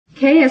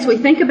Okay, as we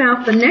think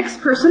about the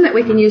next person that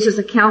we can use as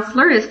a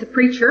counselor is the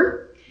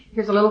preacher.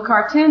 Here's a little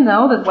cartoon,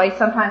 though, the way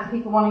sometimes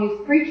people want to use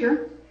the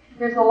preacher.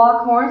 Here's the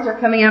Lockhorns. They're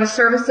coming out of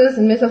services,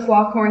 and Mrs.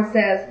 Lockhorn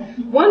says,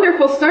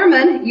 "Wonderful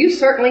sermon. You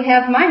certainly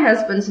have my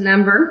husband's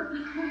number."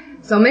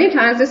 So many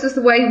times this is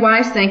the way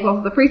wives think,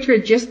 well, the preacher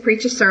had just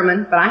preached a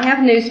sermon, but I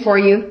have news for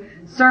you.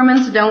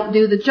 Sermons don't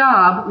do the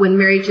job when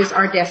marriages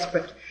are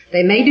desperate.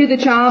 They may do the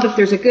job if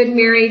there's a good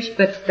marriage,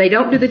 but they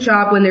don't do the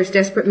job when there's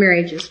desperate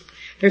marriages.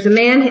 There's a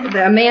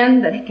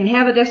man that can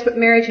have a desperate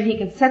marriage, and he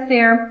can sit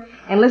there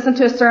and listen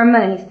to a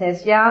sermon, and he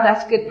says, yeah,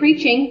 that's good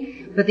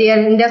preaching, but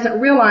then he doesn't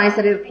realize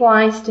that it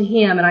applies to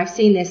him. And I've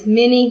seen this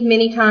many,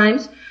 many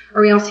times,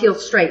 or else he'll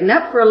straighten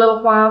up for a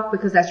little while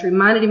because that's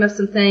reminded him of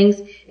some things,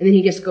 and then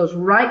he just goes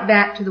right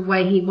back to the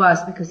way he was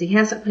because he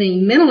hasn't put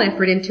any mental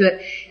effort into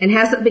it and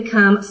hasn't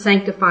become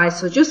sanctified.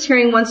 So just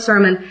hearing one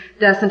sermon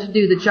doesn't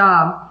do the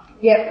job.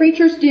 Yet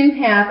preachers do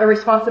have a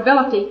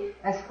responsibility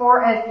as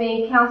far as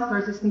being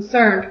counselors is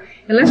concerned.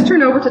 And let's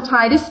turn over to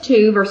Titus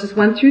 2, verses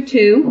 1 through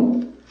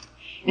 2.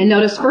 And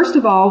notice, first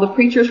of all, the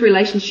preacher's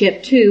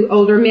relationship to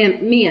older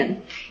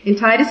men. In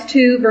Titus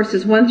 2,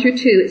 verses 1 through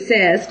 2, it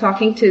says,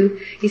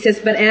 he says,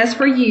 "But as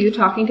for you,"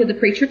 talking to the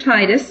preacher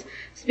Titus,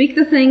 "speak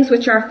the things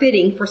which are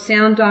fitting for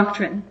sound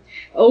doctrine.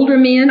 Older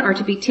men are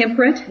to be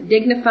temperate,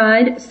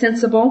 dignified,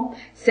 sensible,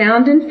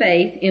 sound in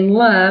faith, in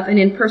love, and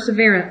in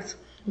perseverance."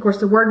 Of course,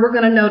 the word we're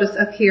going to notice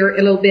up here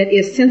a little bit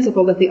is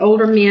sensible, that the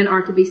older men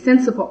are to be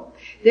sensible.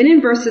 Then in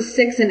verses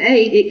 6 and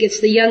 8, it gets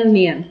the young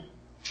men.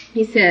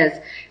 He says,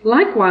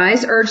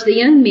 "Likewise, urge the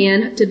young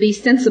men to be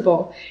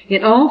sensible.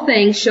 In all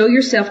things show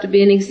yourself to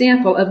be an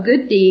example of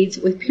good deeds,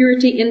 with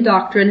purity in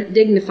doctrine,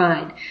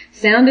 dignified,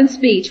 sound in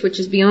speech, which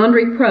is beyond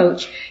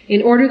reproach,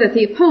 in order that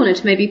the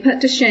opponent may be put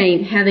to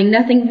shame, having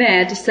nothing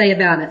bad to say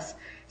about us."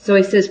 So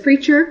he says,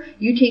 preacher,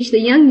 you teach the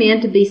young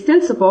men to be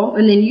sensible,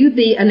 and then you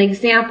be an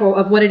example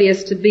of what it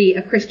is to be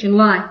a Christian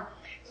life.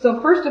 So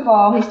first of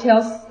all, he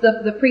tells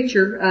the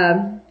preacher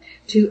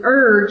to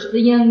urge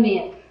the young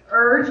men.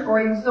 Urge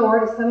or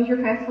exhort, as some of your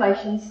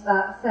translations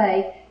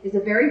say, is a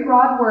very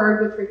broad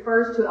word which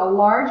refers to a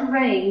large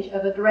range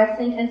of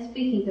addressing and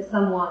speaking to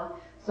someone.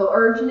 So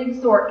urge and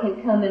exhort can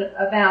come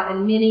about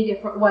in many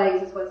different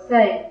ways, is what it's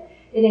saying.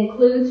 It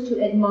includes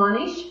to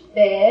admonish,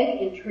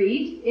 beg,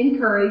 entreat,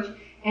 encourage,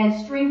 and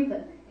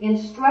strengthen,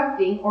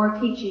 instructing or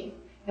teaching.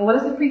 And what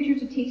is the preacher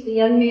to teach the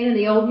young men and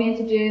the old men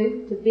to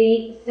do? To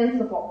be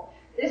sensible.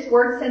 This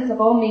word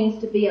sensible means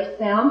to be of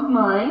sound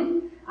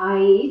mind,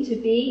 i.e., to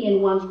be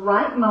in one's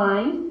right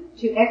mind,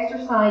 to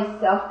exercise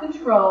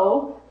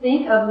self-control,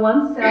 think of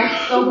oneself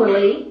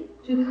soberly,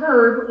 to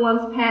curb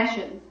one's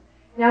passions.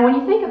 Now, when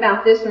you think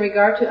about this in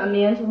regard to a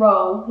man's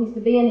role, he's to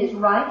be in his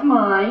right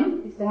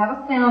mind, he's to have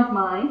a sound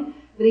mind,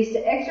 but he's to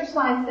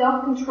exercise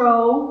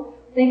self-control,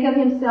 think of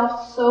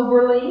himself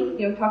soberly.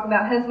 You know, talk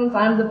about husbands,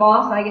 I'm the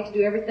boss, I get to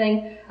do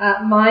everything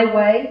my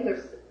way.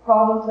 There's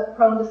problems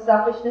prone to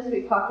selfishness,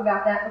 we've talked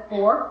about that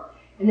before.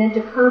 And then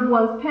to curb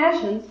one's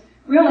passions.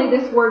 Really,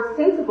 this word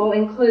sensible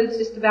includes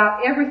just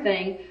about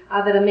everything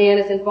that a man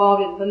is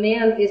involved in. If a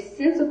man is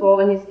sensible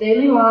in his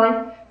daily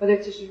life, whether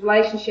it's his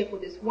relationship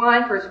with his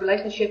wife, or his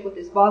relationship with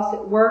his boss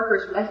at work, or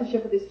his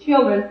relationship with his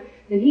children,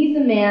 then he's a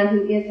man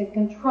who is in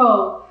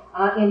control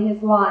in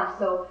his life.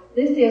 So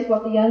this is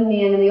what the young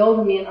men and the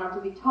older men are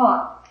to be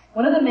taught.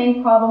 One of the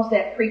main problems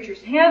that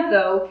preachers have,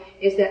 though,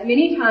 is that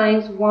many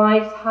times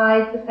wives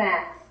hide the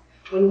facts.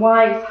 When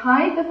wives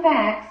hide the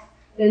facts,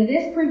 then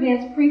this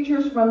prevents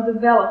preachers from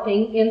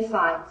developing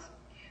insights.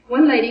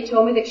 One lady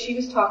told me that she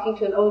was talking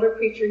to an older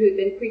preacher who had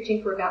been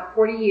preaching for about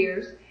 40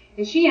 years,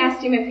 and she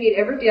asked him if he had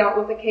ever dealt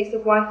with a case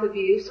of wife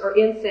abuse or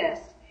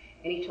incest.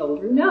 And he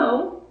told her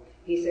no.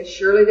 He says,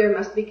 surely there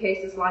must be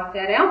cases like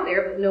that out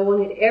there, but no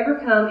one had ever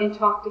come and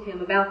talked to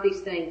him about these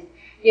things.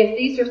 Yet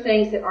these are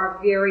things that are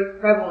very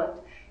prevalent.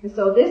 And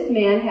so this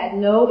man had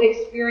no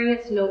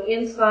experience, no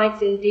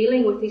insights in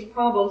dealing with these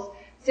problems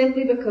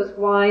simply because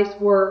wives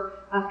were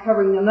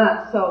covering them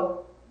up.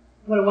 So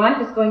what a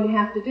wife is going to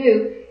have to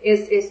do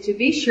is to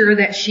be sure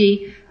that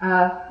she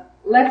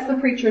lets the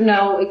preacher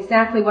know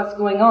exactly what's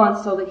going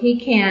on so that he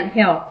can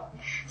help.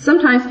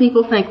 Sometimes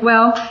people think,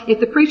 well, if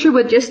the preacher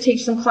would just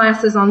teach some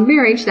classes on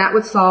marriage, that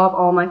would solve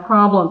all my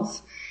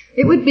problems.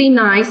 It would be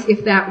nice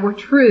if that were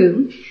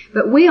true,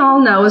 but we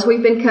all know as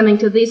we've been coming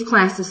to these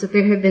classes that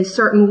there have been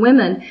certain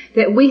women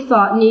that we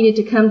thought needed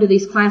to come to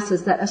these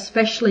classes, that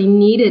especially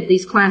needed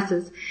these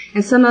classes.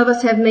 And some of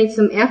us have made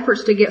some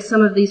efforts to get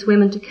some of these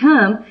women to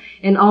come,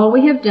 and all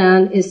we have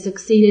done is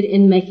succeeded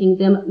in making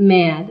them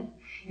mad.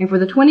 And for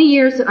the 20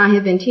 years that I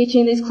have been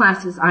teaching these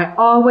classes, I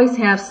always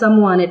have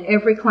someone at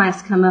every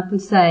class come up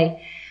and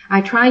say,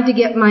 I tried to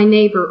get my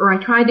neighbor, or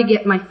I tried to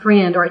get my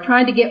friend, or I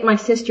tried to get my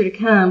sister to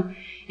come,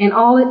 and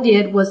all it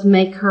did was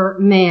make her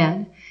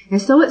mad.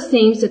 And so it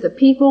seems that the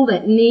people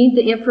that need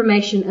the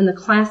information in the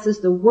classes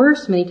the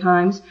worst many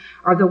times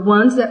are the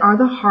ones that are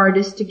the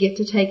hardest to get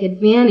to take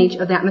advantage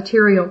of that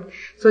material.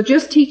 So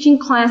just teaching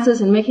classes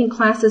and making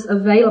classes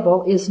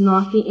available is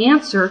not the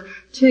answer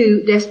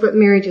to desperate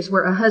marriages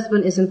where a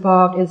husband is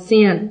involved in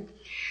sin.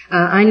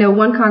 I know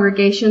one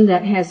congregation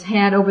that has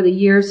had over the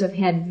years have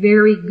had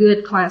very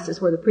good classes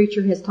where the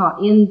preacher has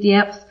taught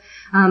in-depth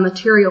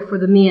material for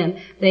the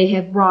men. They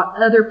have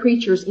brought other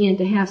preachers in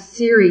to have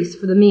series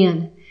for the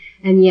men.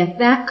 And yet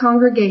that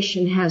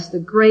congregation has the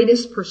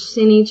greatest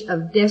percentage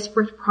of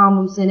desperate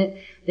problems in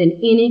it than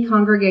any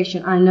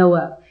congregation I know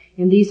of.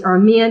 And these are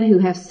men who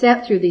have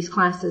sat through these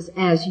classes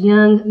as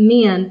young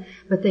men,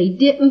 but they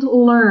didn't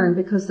learn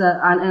because,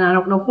 and I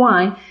don't know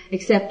why,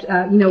 except,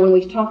 when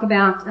we talk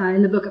about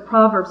in the book of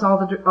Proverbs, all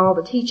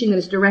the teaching that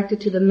is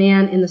directed to the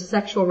man in the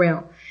sexual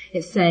realm,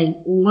 it's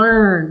saying,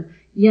 learn.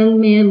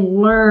 Young men,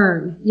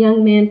 learn.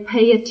 Young men,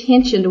 pay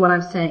attention to what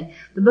I'm saying.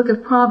 The book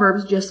of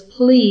Proverbs just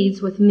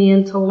pleads with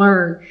men to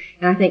learn.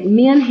 And I think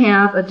men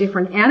have a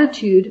different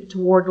attitude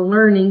toward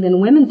learning than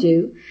women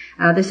do.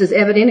 This is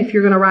evident if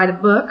you're going to write a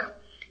book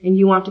and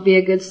you want to be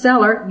a good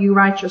seller. You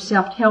write your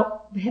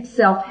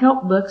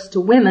self-help books to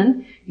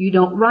women. You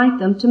don't write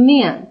them to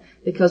men,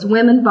 because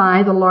women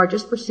buy the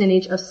largest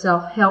percentage of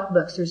self-help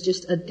books. There's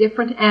just a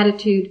different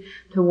attitude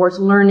towards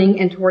learning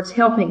and towards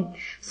helping.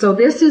 So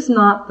this is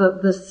not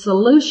the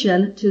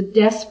solution to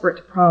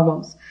desperate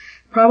problems.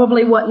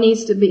 Probably what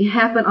needs to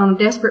happen on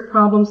desperate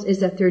problems is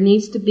that there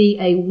needs to be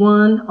a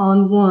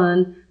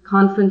one-on-one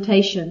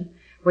confrontation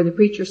where the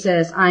preacher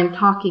says, I'm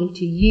talking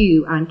to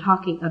you. I'm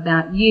talking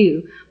about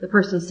you. The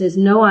person says,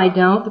 no, I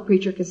don't. The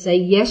preacher can say,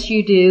 yes,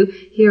 you do.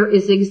 Here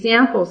is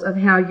examples of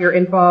how you're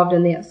involved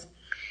in this.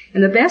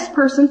 And the best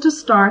person to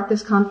start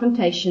this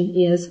confrontation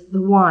is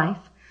the wife,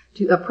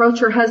 to approach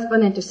her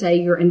husband and to say,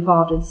 you're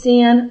involved in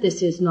sin.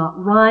 This is not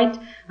right.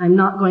 I'm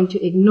not going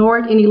to ignore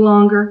it any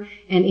longer.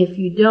 And if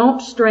you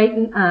don't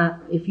straighten up,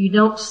 if you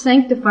don't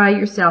sanctify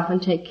yourself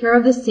and take care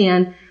of the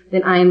sin,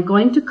 then I am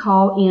going to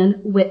call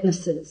in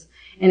witnesses.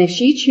 And if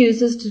she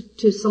chooses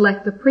to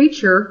select the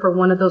preacher for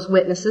one of those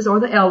witnesses, or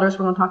the elders,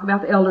 we're going to talk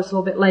about the elders a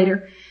little bit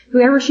later,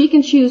 whoever she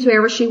can choose,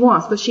 whoever she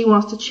wants, but she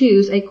wants to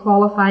choose a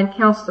qualified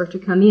counselor to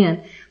come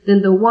in,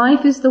 then the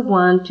wife is the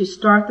one to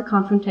start the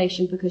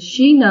confrontation, because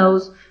she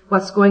knows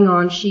what's going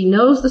on. She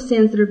knows the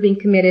sins that are being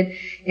committed,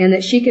 and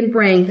that she can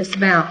bring this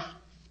about.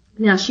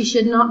 Now, she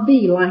should not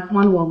be like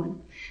one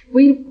woman.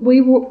 We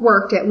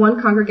worked at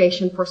one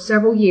congregation for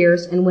several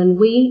years, and when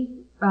we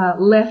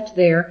left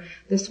there,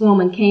 this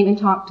woman came and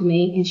talked to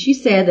me, and she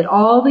said that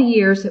all the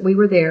years that we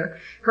were there,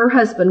 her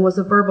husband was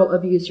a verbal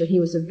abuser. He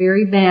was a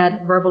very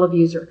bad verbal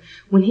abuser.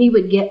 When he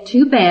would get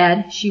too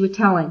bad, she would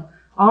tell him,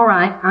 all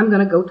right, I'm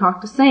going to go talk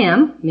to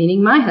Sam,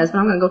 meaning my husband.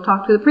 I'm going to go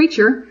talk to the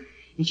preacher.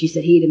 And she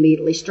said he'd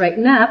immediately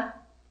straighten up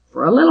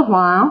for a little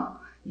while,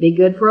 be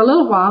good for a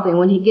little while. Then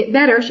when he'd get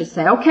better, she'd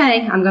say,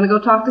 okay, I'm going to go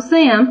talk to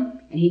Sam.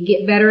 And he'd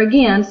get better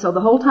again. So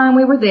the whole time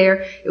we were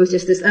there, it was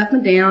just this up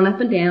and down,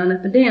 up and down,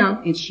 up and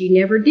down. And she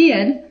never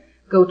did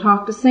go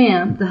talk to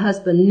Sam. The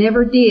husband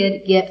never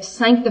did get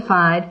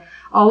sanctified.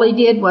 All he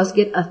did was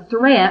get a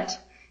threat.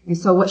 And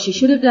so what she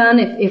should have done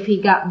if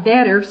he got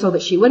better so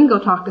that she wouldn't go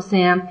talk to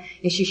Sam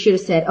is she should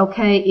have said,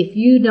 okay, if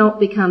you don't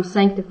become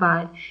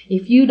sanctified,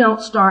 if you don't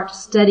start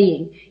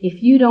studying,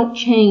 if you don't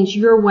change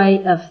your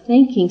way of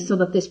thinking so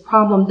that this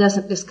problem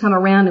doesn't just come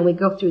around and we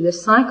go through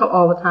this cycle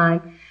all the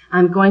time,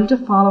 I'm going to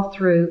follow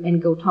through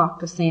and go talk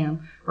to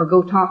Sam or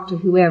go talk to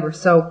whoever.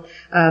 So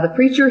the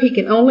preacher, he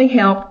can only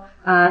help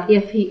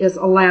if he is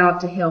allowed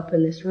to help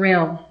in this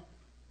realm.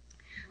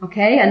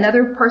 Okay,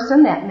 another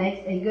person that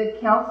makes a good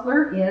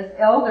counselor is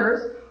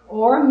elders,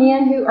 or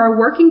men who are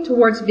working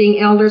towards being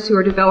elders, who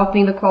are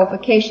developing the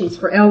qualifications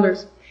for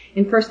elders.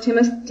 In 1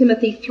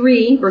 Timothy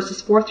 3,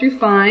 verses 4 through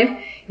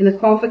 5, in the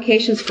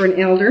qualifications for an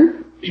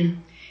elder,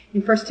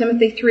 in 1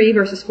 Timothy 3,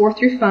 verses 4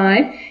 through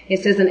 5,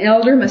 it says, an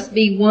elder must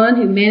be one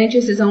who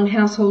manages his own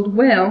household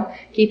well,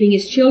 keeping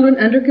his children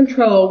under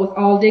control with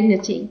all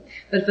dignity.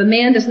 But if a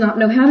man does not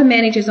know how to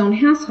manage his own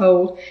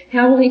household,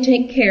 how will he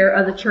take care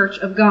of the church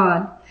of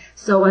God?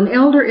 So an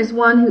elder is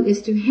one who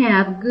is to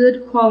have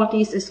good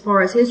qualities as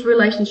far as his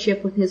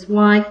relationship with his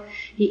wife.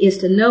 He is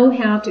to know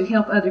how to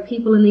help other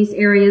people in these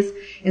areas.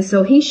 And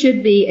so he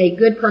should be a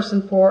good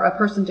person for a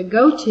person to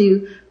go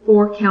to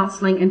for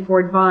counseling and for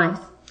advice.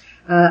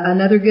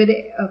 Another good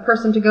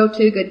person to go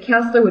to, good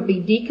counselor, would be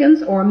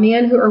deacons, or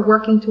men who are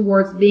working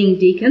towards being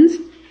deacons.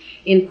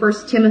 In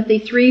 1 Timothy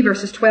 3,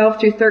 verses 12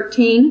 through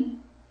 13,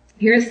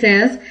 here it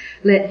says,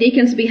 let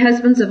deacons be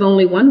husbands of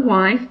only one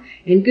wife,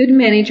 and good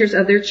managers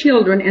of their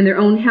children and their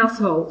own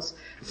households.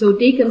 So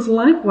deacons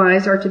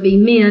likewise are to be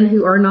men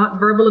who are not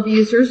verbal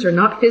abusers or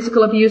not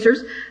physical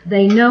abusers.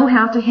 They know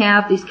how to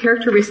have these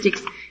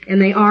characteristics,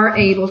 and they are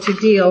able to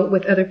deal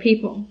with other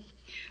people.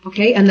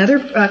 Okay, another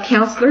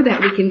counselor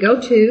that we can go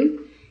to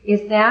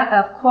is that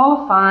of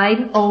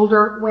qualified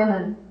older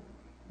women.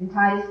 In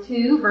Titus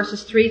 2,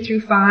 verses 3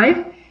 through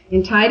 5,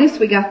 in Titus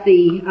we got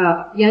the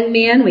young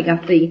men, we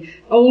got the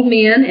old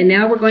men, and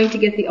now we're going to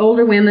get the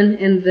older women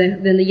and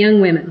then the young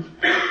women.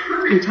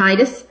 In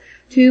Titus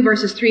 2,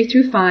 verses 3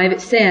 through 5,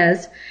 it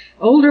says,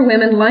 Older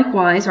women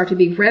likewise are to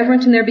be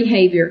reverent in their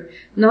behavior,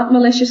 not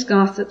malicious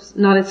gossips,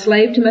 not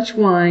enslaved to much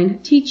wine,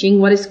 teaching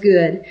what is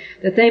good,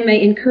 that they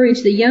may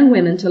encourage the young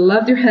women to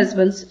love their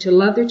husbands, to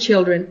love their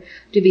children,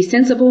 to be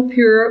sensible,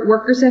 pure,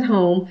 workers at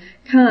home,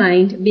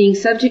 kind, being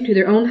subject to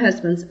their own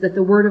husbands, that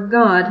the word of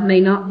God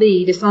may not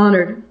be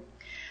dishonored.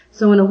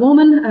 So when a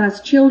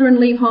woman's children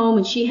leave home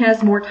and she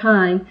has more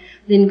time,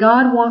 then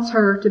God wants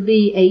her to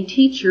be a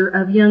teacher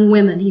of young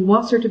women. He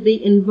wants her to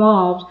be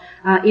involved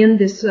in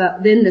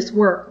this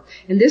work.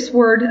 And this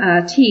word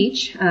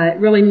teach, it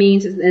really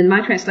means, in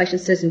my translation it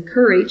says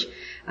encourage.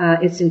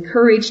 It's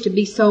encourage to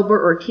be sober,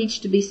 or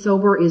teach to be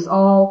sober is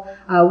all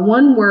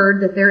one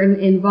word that they're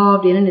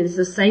involved in, and it's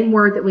the same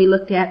word that we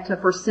looked at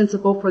for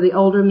sensible for the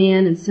older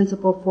men and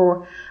sensible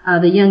for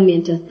the young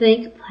men, to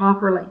think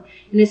properly.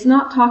 And it's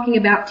not talking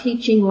about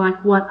teaching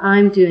like what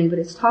I'm doing, but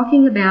it's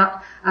talking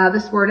about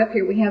this word up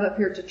here. We have up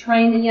here to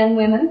train the young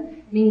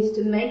women, means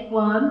to make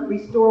one,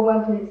 restore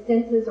one to his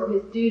senses or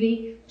his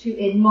duty, to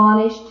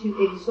admonish, to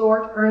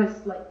exhort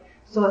earnestly.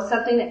 So it's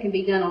something that can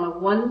be done on a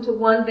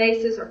one-to-one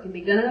basis or can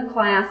be done in a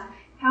class.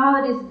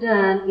 How it is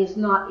done is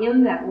not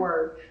in that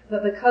word,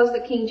 but because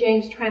the King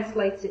James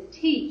translates it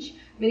teach,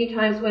 many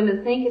times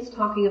women think it's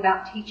talking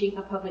about teaching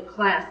a public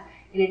class,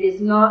 and it is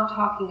not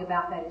talking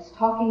about that. It's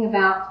talking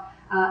about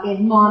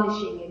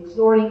admonishing,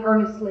 exhorting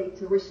earnestly,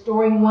 to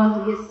restoring one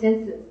to his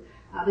senses.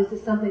 This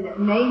is something that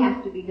may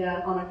have to be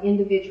done on an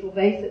individual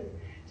basis.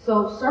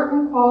 So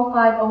certain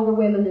qualified older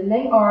women, and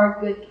they are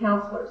good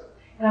counselors.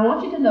 And I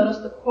want you to notice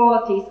the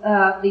qualities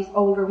of these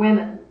older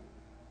women.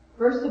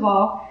 First of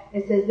all,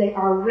 it says they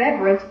are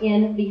reverent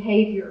in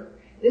behavior.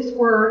 This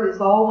word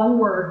is all one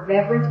word.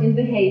 Reverent in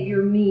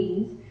behavior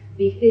means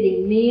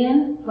befitting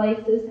men,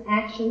 places,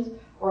 actions,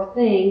 or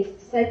things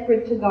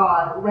sacred to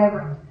God.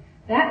 Reverent.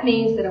 That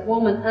means that a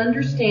woman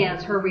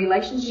understands her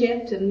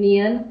relationship to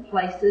men,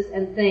 places,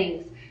 and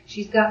things.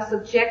 She's got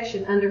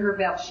subjection under her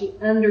belt. She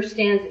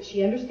understands it.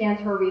 She understands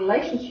her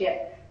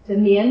relationship to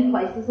men,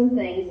 places, and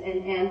things,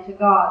 and to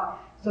God.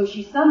 So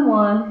she's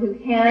someone who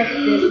has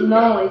this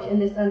knowledge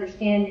and this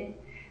understanding.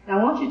 Now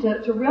I want you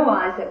to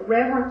realize that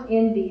reverent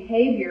in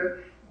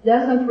behavior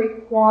doesn't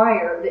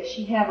require that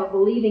she have a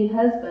believing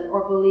husband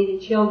or believing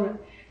children.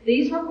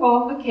 These were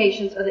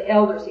qualifications of the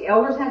elders. The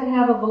elders had to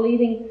have a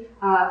believing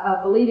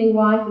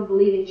wife and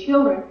believing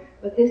children,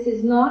 but this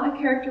is not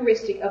a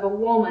characteristic of a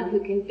woman who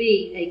can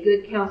be a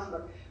good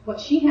counselor.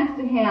 What she has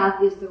to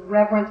have is the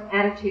reverent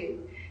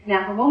attitude.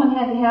 Now, if a woman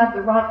had to have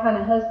the right kind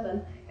of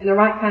husband and the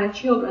right kind of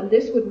children,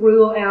 this would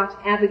rule out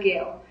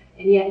Abigail.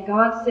 And yet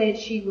God said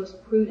she was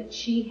prudent.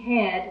 She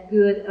had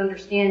good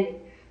understanding.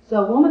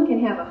 So a woman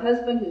can have a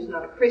husband who's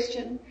not a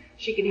Christian.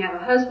 She can have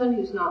a husband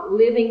who's not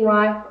living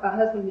right, a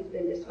husband who's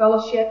been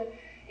disfellowshipped.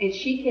 And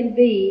she can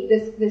be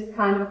this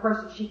kind of a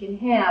person. She can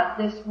have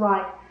this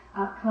right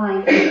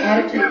kind of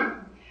attitude.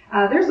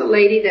 There's a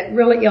lady that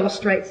really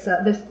illustrates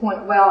this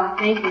point well, I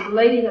think. Is a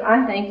lady that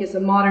I think is a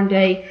modern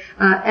day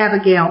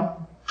Abigail.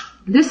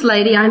 This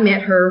lady, I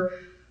met her,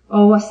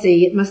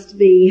 it must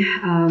be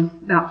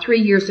about 3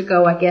 years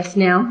ago, I guess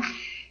now.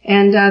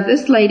 And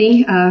this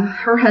lady,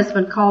 her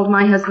husband called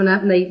my husband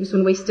up, and it was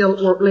when we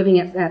still were living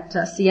at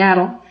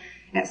Seattle,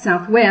 at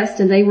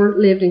Southwest, and they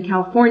lived in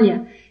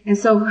California. And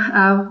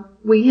so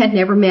we had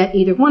never met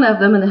either one of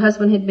them, and the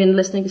husband had been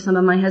listening to some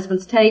of my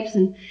husband's tapes,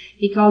 and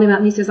he called him up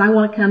and he says, I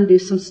want to come do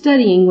some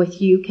studying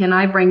with you. Can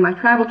I bring my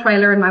travel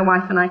trailer and my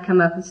wife and I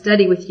come up and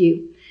study with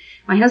you?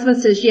 My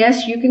husband says,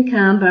 yes, you can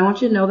come, but I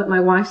want you to know that my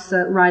wife's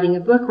writing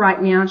a book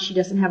right now, and she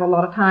doesn't have a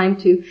lot of time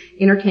to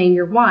entertain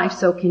your wife,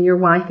 so can your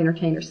wife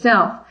entertain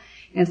herself?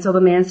 And so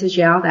the man says,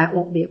 yeah, that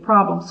won't be a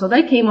problem. So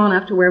they came on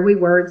up to where we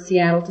were in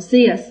Seattle to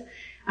see us.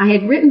 I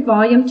had written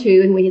volume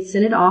 2, and we had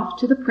sent it off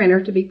to the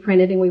printer to be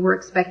printed, and we were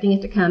expecting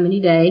it to come any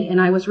day,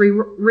 and I was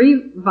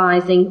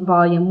revising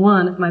volume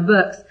 1 of my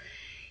books.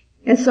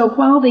 And so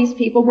while these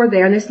people were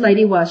there, and this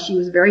lady she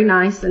was very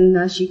nice,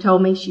 and she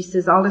told me, she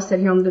says, I'll just sit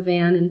here on the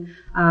divan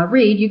and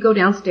read. You go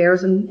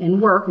downstairs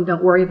and work, and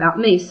don't worry about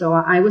me. So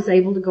I was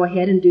able to go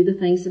ahead and do the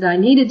things that I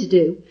needed to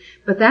do.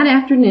 But that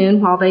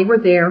afternoon, while they were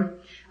there,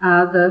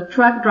 the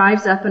truck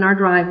drives up in our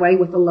driveway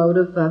with a load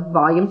of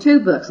volume 2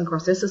 books. And of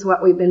course, this is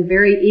what we've been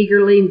very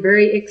eagerly and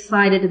very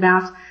excited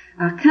about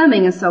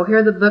coming. And so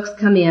here the books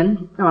come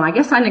in. Oh, and I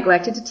guess I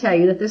neglected to tell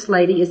you that this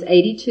lady is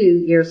 82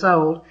 years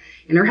old.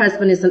 And her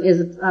husband is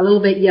a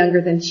little bit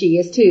younger than she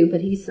is too, but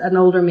he's an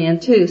older man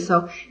too.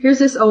 So here's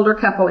this older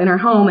couple in her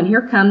home, and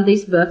here come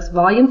these books,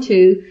 volume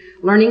 2,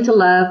 Learning to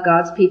Love,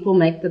 God's People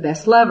Make the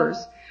Best Lovers.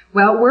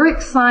 Well, we're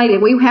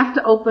excited. We have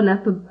to open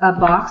up a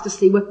box to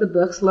see what the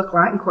books look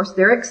like. And of course,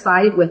 they're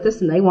excited with us,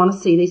 and they want to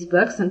see these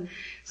books. And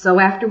so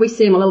after we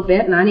see them a little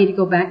bit, and I need to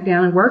go back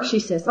down and work, she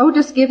says, oh,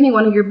 just give me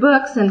one of your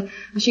books. And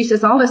she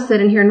says, I'll just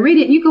sit in here and read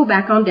it, and you go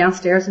back on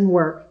downstairs and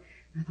work.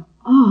 And I thought,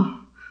 oh,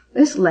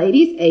 This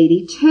lady's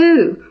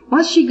 82.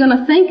 What's she going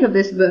to think of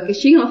this book? Is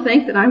she going to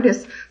think that I'm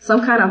just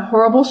some kind of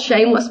horrible,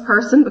 shameless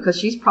person because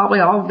she's probably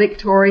all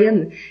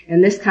Victorian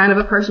and this kind of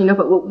a person,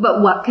 but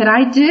what could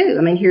I do?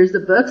 I mean, here's the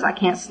books. I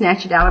can't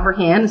snatch it out of her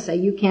hand and say,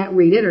 you can't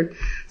read it.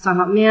 So I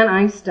thought, man,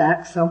 I'm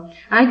stuck. So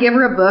I give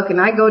her a book and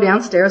I go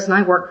downstairs and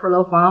I work for a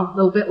little while. A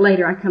little bit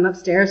later, I come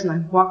upstairs and I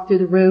walk through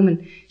the room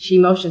and she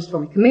motions for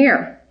me, come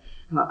here.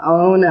 I thought,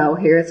 oh no,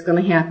 here it's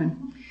going to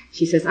happen.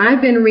 She says,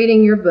 I've been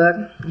reading your book.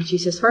 And she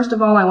says, first of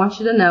all, I want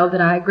you to know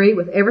that I agree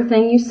with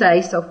everything you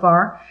say so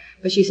far.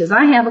 But she says,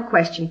 I have a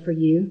question for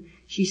you.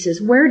 She says,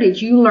 where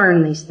did you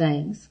learn these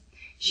things?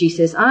 She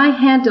says, I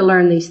had to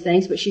learn these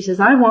things, but she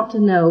says, I want to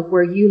know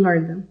where you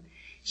learned them.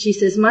 She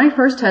says, my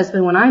first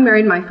husband, when I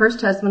married my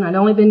first husband, I'd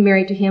only been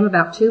married to him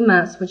about 2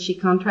 months when she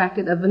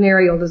contracted a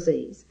venereal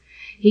disease.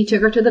 He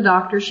took her to the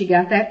doctor. She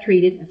got that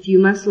treated. A few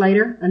months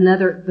later,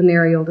 another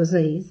venereal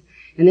disease.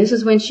 And this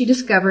is when she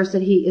discovers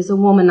that he is a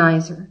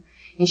womanizer.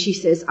 And she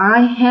says,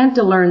 I had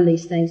to learn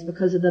these things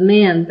because of the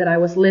man that I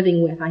was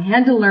living with. I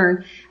had to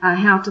learn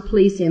how to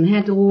please him. I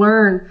had to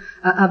learn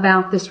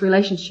about this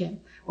relationship.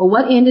 Well,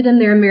 what ended in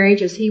their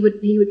marriage is he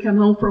would come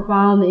home for a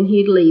while and then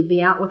he'd leave,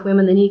 be out with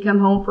women, then he'd come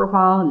home for a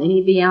while and then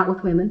he'd be out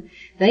with women.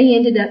 They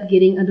ended up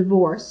getting a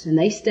divorce, and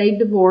they stayed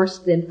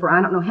divorced then for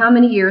I don't know how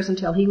many years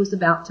until he was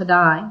about to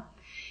die.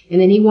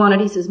 And then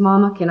he says,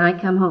 Mama, can I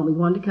come home? He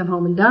wanted to come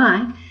home and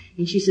die.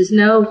 And she says,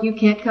 no, you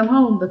can't come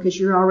home because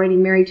you're already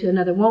married to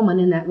another woman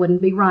and that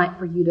wouldn't be right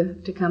for you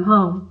to come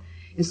home.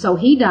 And so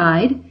he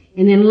died.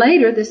 And then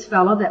later, this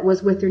fellow that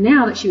was with her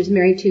now, that she was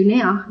married to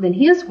now, then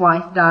his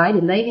wife died,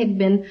 and they had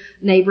been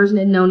neighbors and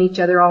had known each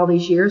other all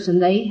these years,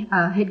 and they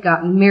had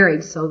gotten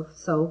married.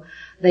 So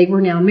they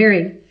were now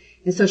married.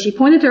 And so she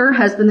pointed to her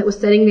husband that was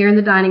sitting there in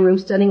the dining room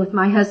studying with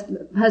my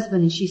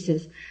husband, and she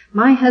says,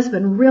 my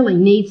husband really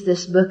needs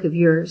this book of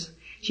yours.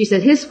 She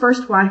said his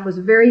first wife was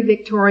very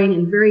Victorian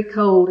and very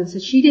cold, and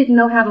said she didn't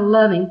know how to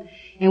love him.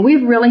 And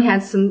we've really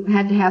had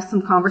to have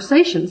some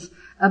conversations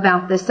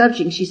about this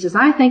subject. She says,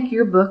 I think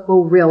your book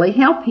will really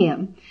help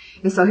him.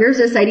 And so here's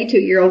this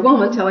 82-year-old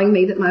woman telling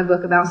me that my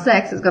book about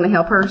sex is going to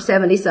help her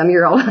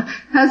 70-some-year-old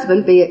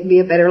husband be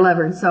a better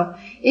lover. And so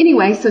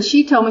anyway, so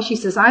she told me, she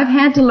says, I've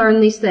had to learn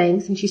these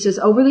things. And she says,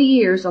 over the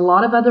years, a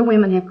lot of other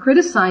women have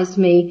criticized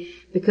me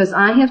because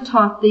I have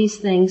taught these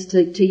things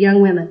to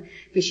young women.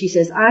 But she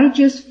says, I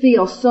just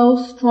feel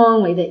so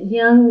strongly that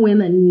young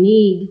women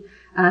need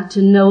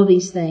to know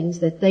these things,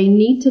 that they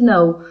need to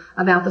know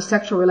about the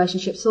sexual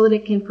relationship so that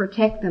it can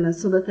protect them and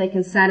so that they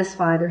can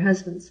satisfy their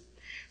husbands.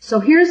 So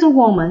here's a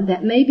woman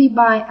that maybe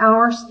by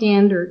our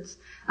standards,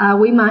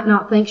 we might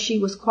not think she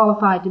was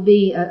qualified to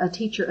be a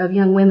teacher of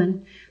young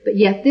women, but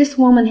yet this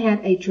woman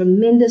had a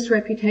tremendous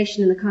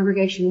reputation in the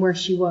congregation where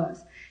she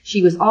was.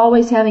 She was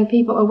always having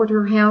people over to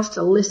her house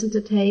to listen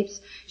to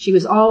tapes. She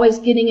was always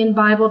getting in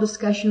Bible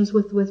discussions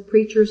with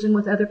preachers and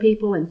with other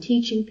people and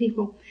teaching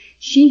people.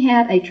 She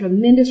had a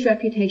tremendous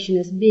reputation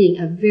as being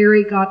a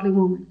very godly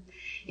woman.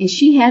 And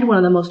she had one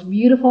of the most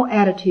beautiful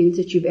attitudes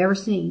that you've ever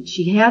seen.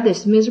 She had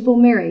this miserable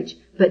marriage,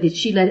 but did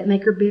she let it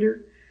make her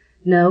bitter?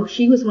 No,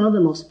 she was one of the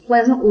most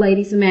pleasant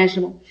ladies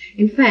imaginable.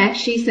 In fact,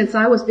 since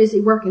I was busy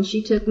working,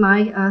 she took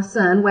my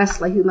son,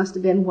 Wesley, who must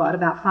have been,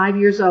 about 5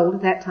 years old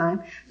at that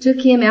time,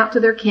 took him out to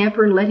their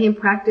camper and let him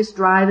practice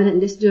driving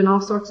and just doing all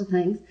sorts of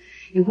things.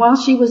 And while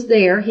she was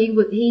there,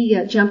 he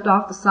jumped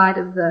off the side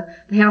of the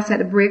house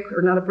had a brick,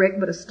 or not a brick,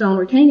 but a stone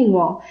retaining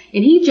wall.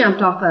 And he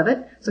jumped off of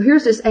it. So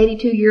here's this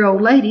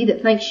 82-year-old lady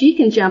that thinks she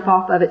can jump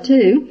off of it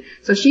too.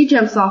 So she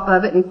jumps off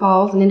of it and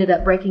falls and ended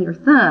up breaking her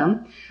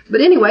thumb. But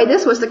anyway,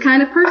 this was the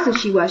kind of person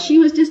she was. She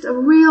was just a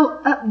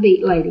real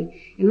upbeat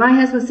lady. And my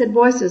husband said,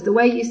 boy, says, the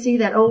way you see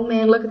that old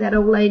man look at that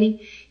old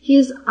lady,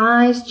 his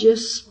eyes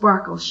just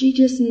sparkle. She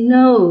just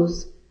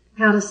knows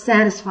how to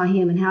satisfy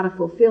him and how to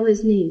fulfill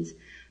his needs.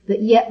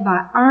 That yet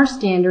by our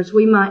standards,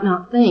 we might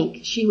not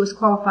think she was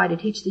qualified to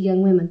teach the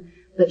young women.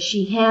 But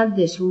she had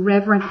this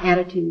reverent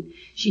attitude.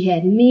 She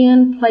had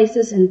men,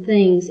 places, and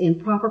things in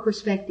proper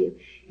perspective.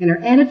 And her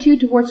attitude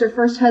towards her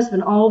first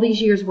husband all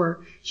these years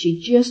were, she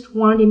just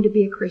wanted him to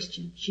be a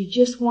Christian. She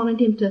just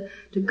wanted him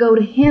to go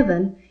to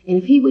heaven. And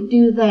if he would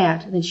do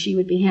that, then she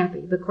would be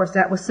happy. But of course,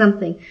 that was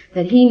something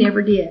that he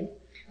never did.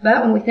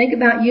 But when we think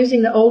about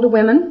using the older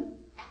women,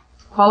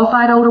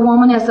 qualified older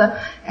woman as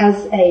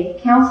a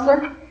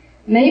counselor,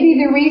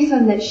 maybe the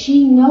reason that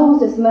she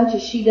knows as much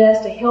as she does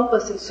to help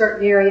us in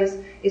certain areas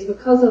is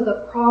because of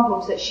the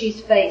problems that she's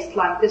faced,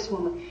 like this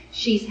woman.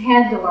 She's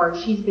had to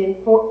learn. She's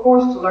been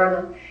forced to learn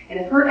them. And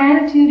if her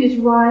attitude is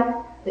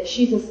right, that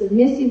she's a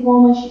submissive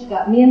woman, she's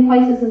got men,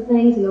 places, and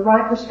things in the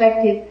right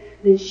perspective,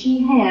 then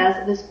she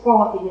has this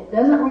quality that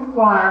doesn't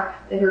require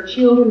that her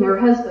children, her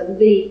husband,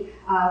 be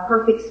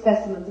perfect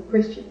specimens of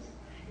Christians.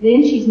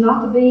 Then she's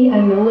not to be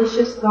a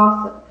malicious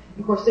gossip.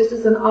 Of course, this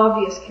is an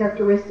obvious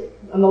characteristic.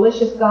 A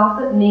malicious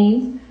gossip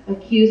means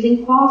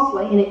accusing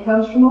falsely, and it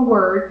comes from a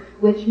word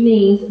which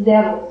means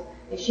devils.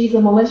 If she's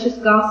a malicious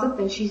gossip,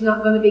 then she's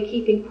not going to be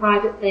keeping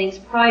private things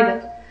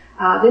private.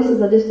 This is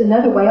just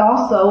another way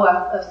also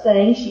of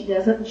saying she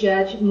doesn't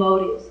judge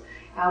motives.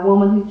 A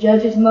woman who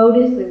judges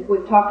motives, and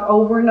we've talked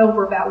over and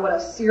over about what a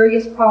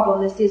serious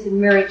problem this is in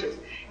marriages,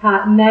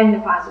 how it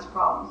magnifies this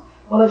problems.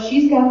 Well, if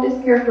she's got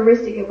this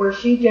characteristic of where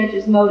she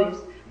judges motives,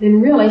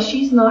 then really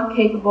she's not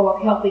capable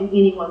of helping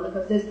anyone,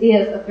 because this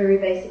is a very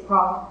basic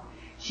problem.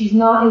 She's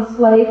not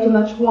enslaved to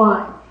much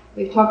wine.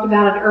 We've talked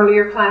about it in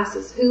earlier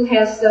classes. Who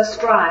has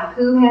strife?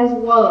 Who has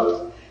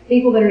woes?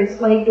 People that are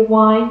enslaved to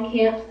wine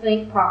can't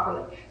think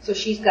properly. So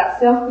she's got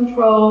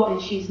self-control,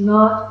 and she's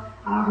not,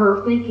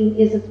 her thinking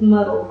isn't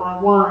muddled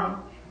by wine.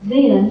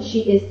 Then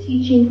she is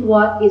teaching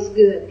what is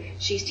good.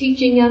 She's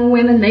teaching young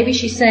women. Maybe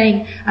she's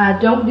saying,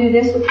 don't do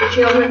this with your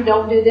children,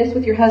 don't do this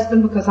with your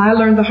husband, because I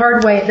learned the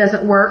hard way it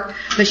doesn't work.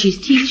 But she's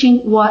teaching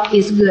what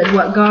is good,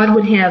 what God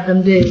would have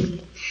them do.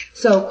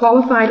 So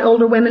qualified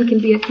older women can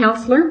be a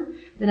counselor.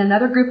 Then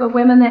another group of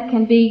women that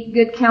can be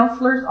good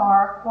counselors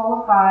are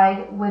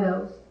qualified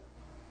widows.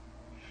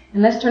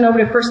 And let's turn over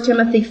to 1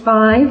 Timothy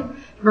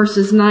 5,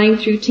 verses 9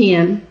 through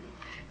 10.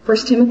 1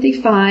 Timothy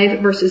 5,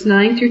 verses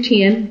 9 through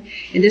 10.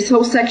 And this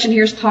whole section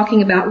here is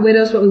talking about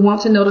widows, but we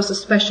want to notice a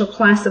special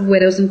class of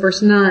widows in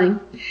verse 9.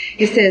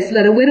 It says,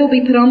 "Let a widow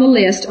be put on the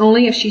list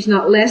only if she's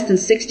not less than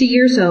 60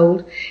 years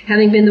old,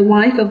 having been the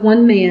wife of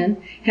one man,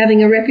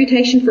 having a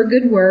reputation for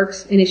good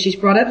works, and if she's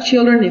brought up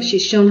children, if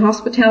she's shown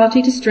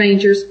hospitality to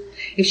strangers,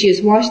 if she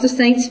has washed the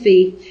saints'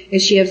 feet,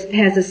 if she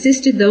has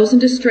assisted those in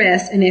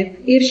distress, and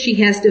if she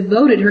has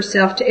devoted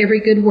herself to every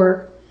good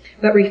work,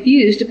 but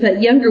refused to put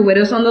younger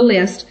widows on the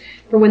list,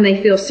 for when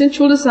they feel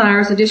sensual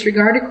desires and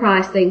disregard to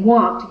Christ, they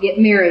want to get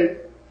married."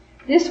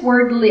 This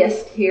word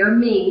list here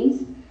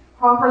means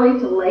properly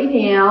to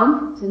lay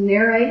down, to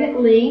narrate at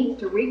length,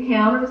 to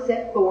recount, or to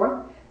set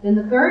forth. Then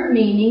the third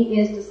meaning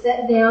is to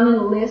set down in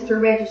a list or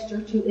register,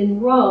 to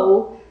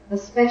enroll,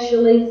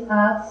 especially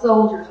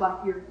soldiers, like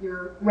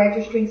you're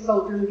registering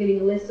soldiers and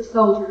getting a list of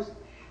soldiers.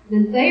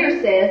 Then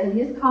Thayer says in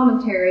his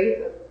commentary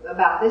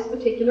about this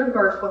particular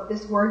verse what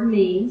this word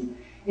means.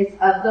 It's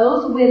of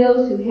those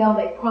widows who held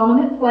a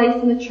prominent place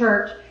in the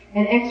church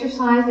and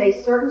exercised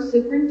a certain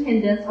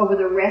superintendence over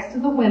the rest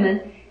of the women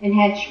and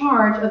had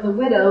charge of the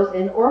widows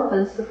and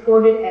orphans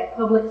supported at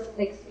public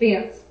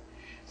expense.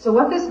 So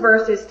what this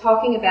verse is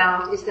talking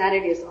about is that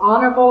it is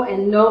honorable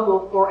and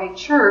noble for a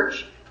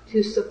church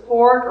to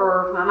support,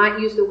 or I might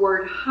use the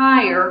word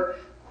hire,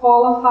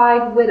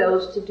 qualified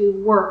widows to do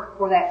work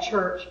for that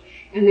church.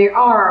 And there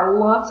are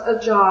lots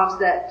of jobs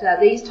that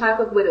these type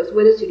of widows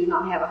who do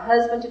not have a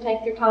husband to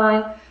take their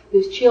time,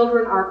 whose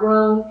children are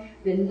grown,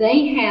 then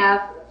they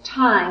have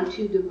time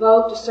to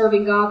devote to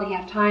serving God. They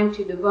have time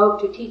to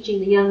devote to teaching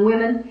the young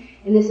women.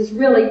 And this is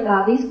really,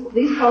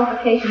 these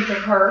qualifications of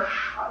her,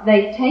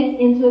 they take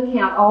into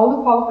account all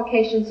the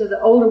qualifications of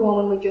the older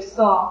woman we just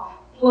saw,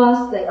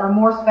 plus they are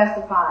more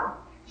specified.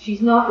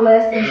 She's not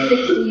less than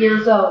 60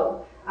 years old.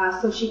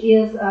 So she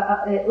is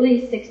at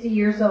least 60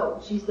 years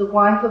old. She's the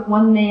wife of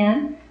one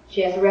man.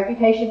 She has a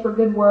reputation for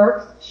good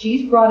works.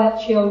 She's brought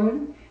up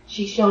children.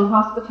 She's shown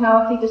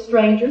hospitality to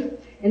strangers.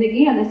 And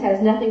again, this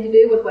has nothing to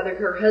do with whether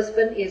her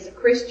husband is a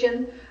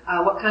Christian,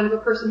 what kind of a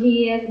person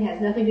he is. It has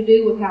nothing to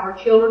do with how her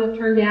children have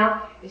turned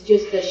out. It's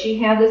just that she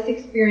had this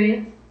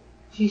experience.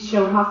 She's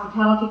shown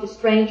hospitality to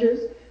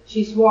strangers.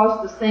 She's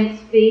washed the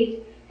saints'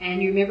 feet.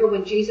 And you remember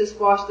when Jesus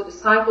washed the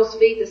disciples'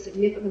 feet, the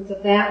significance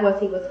of that was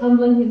he was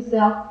humbling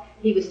himself.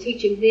 He was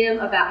teaching them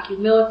about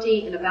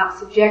humility and about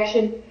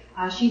subjection.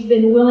 She's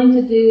been willing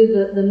to do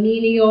the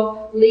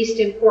menial, least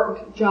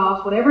important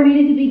jobs. Whatever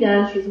needed to be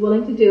done, she's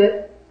willing to do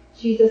it.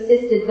 She's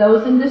assisted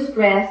those in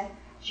distress.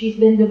 She's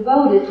been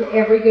devoted to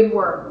every good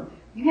work.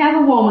 You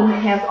have a woman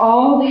that has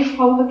all these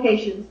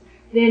qualifications.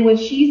 Then when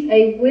she's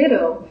a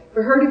widow,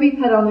 for her to be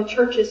put on the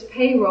church's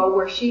payroll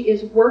where she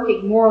is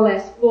working more or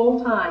less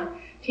full time,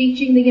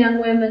 teaching the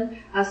young women,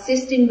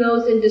 assisting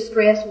those in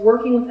distress,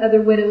 working with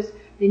other widows,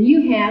 then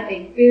you have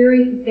a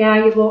very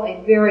valuable,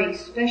 a very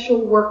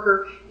special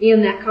worker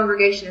in that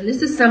congregation. And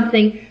this is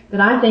something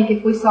that I think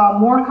if we saw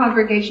more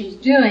congregations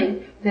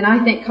doing, then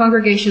I think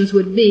congregations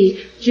would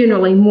be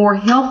generally more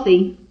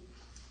healthy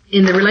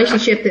in the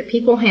relationship that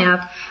people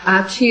have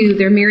to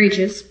their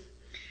marriages.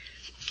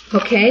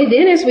 Okay,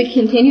 then as we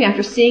continue,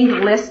 after seeing the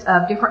list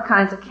of different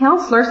kinds of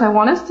counselors, I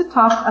want us to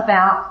talk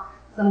about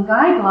some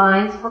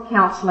guidelines for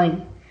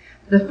counseling.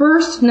 The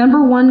first,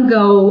 number one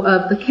goal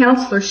of the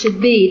counselor should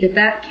be that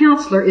that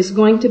counselor is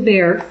going to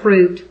bear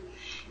fruit.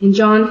 In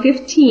John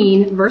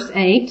 15, verse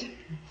 8,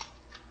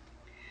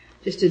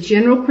 just a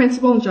general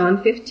principle in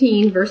John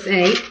 15, verse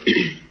 8,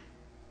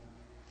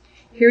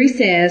 here he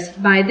says,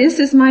 "By this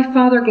is my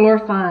Father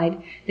glorified,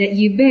 that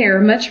you bear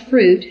much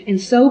fruit, and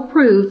so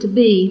prove to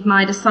be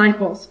my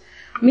disciples."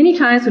 Many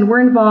times when we're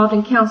involved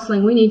in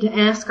counseling, we need to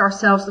ask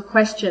ourselves the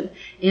question,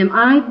 am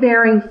I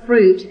bearing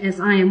fruit as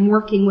I am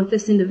working with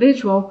this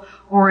individual,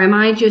 or am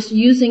I just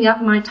using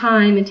up my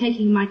time and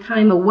taking my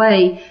time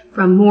away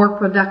from more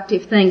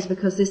productive things?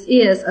 Because this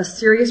is a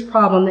serious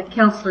problem that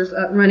counselors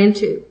run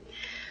into.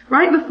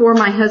 Right before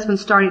my husband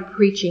started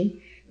preaching,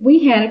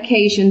 we had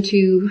occasion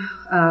to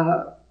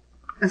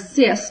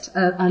assist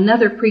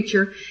another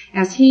preacher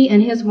as he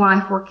and his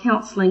wife were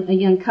counseling a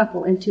young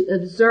couple, and to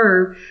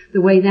observe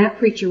the way that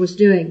preacher was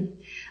doing.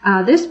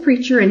 This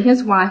preacher and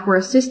his wife were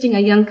assisting a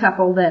young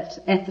couple that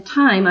at the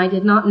time I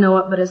did not know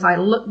it, but as I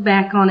look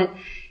back on it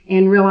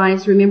and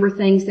remember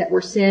things that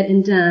were said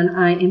and done,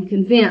 I am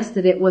convinced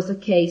that it was a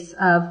case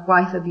of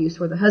wife abuse,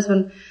 where the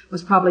husband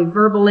was probably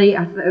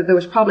there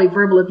was probably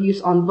verbal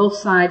abuse on both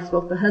sides,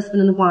 both the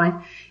husband and the wife,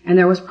 and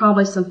there was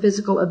probably some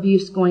physical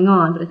abuse going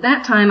on. But at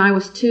that time I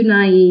was too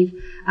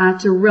naive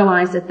to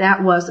realize that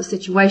that was the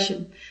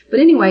situation. But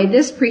anyway,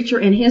 this preacher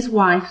and his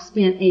wife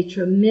spent a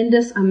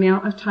tremendous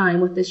amount of time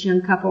with this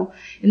young couple,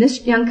 and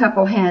this young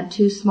couple had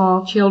 2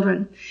 small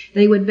children.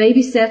 They would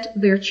babysit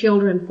their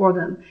children for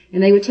them,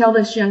 and they would tell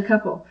this young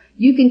couple,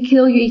 you can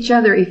kill each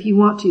other if you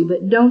want to,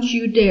 but don't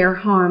you dare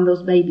harm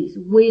those babies.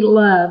 We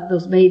love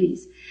those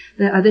babies.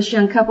 This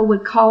young couple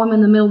would call them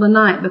in the middle of the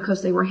night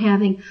because they were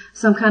having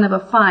some kind of a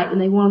fight, and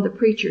they wanted the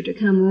preacher to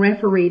come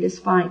referee this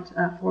fight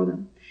for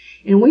them.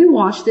 And we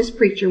watched this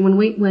preacher when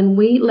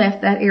we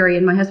left that area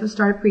and my husband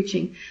started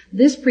preaching.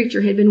 This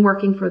preacher had been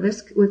working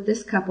with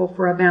this couple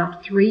for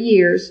about 3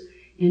 years,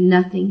 and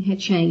nothing had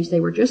changed. They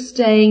were just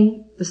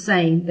staying the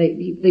same.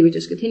 They were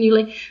just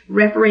continually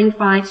refereeing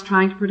fights,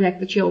 trying to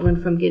protect the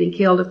children from getting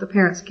killed if the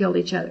parents killed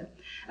each other.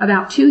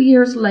 About 2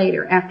 years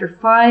later, after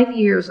 5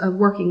 years of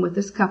working with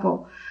this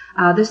couple,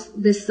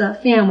 this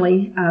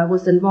family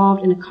was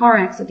involved in a car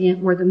accident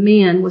where the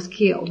man was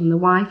killed, and the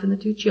wife and the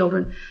 2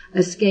 children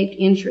escaped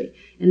injury,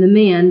 and the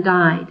man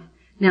died.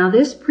 Now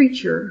this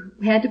preacher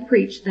had to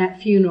preach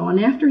that funeral, and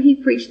after he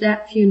preached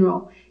that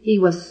funeral, he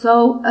was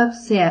so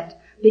upset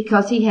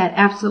because he had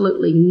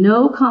absolutely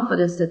no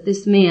confidence that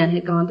this man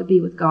had gone to be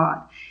with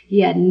God. He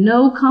had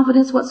no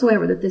confidence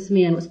whatsoever that this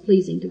man was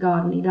pleasing to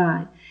God when he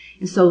died.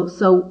 And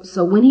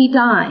so when he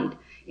died,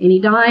 and he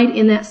died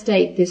in that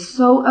state, this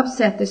so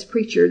upset this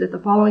preacher that the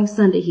following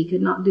Sunday he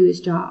could not do his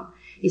job.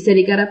 He said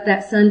he got up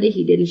that Sunday,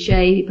 he didn't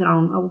shave, he put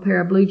on an old pair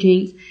of blue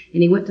jeans,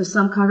 and he went to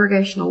some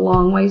congregation a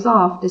long ways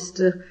off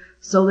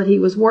so that he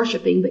was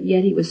worshiping, but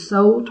yet he was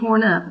so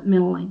torn up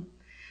mentally.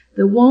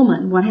 The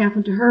woman, what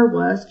happened to her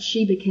was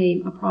she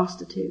became a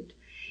prostitute.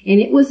 And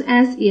it was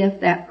as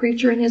if that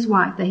preacher and his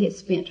wife, they had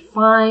spent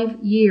 5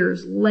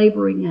 years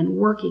laboring and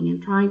working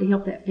and trying to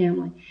help that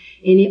family.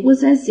 And it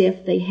was as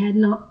if they had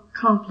not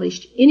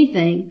accomplished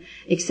anything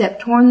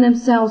except torn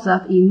themselves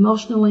up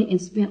emotionally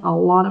and spent a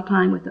lot of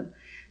time with them.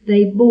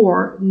 They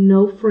bore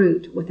no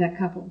fruit with that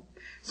couple.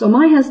 So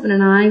my husband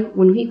and I,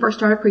 when he first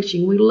started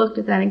preaching, we looked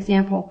at that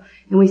example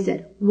and we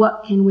said,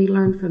 what can we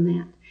learn from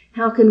that?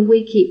 How can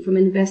we keep from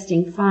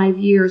investing 5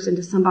 years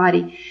into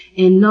somebody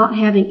and not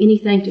having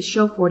anything to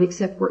show for it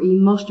except we're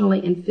emotionally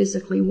and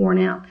physically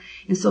worn out?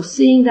 And so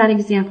seeing that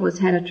example has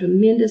had a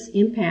tremendous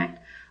impact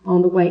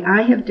on the way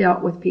I have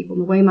dealt with people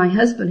and the way my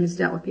husband has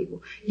dealt with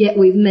people. Yet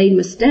we've made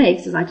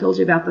mistakes, as I told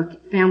you about the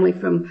family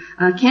from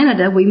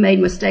Canada. We made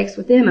mistakes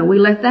with them and we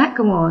let that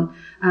go on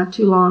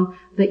too long.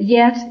 But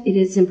yet it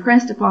is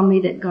impressed upon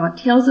me that God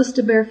tells us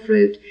to bear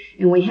fruit,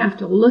 and we have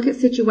to look at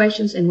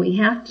situations and we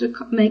have to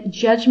make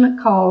judgment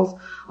calls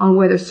on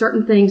whether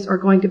certain things are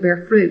going to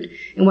bear fruit.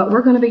 And what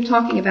we're going to be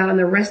talking about in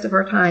the rest of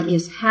our time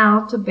is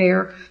how to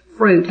bear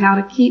fruit, how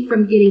to keep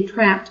from getting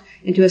trapped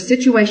into a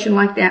situation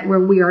like that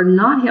where we are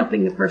not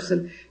helping the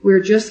person,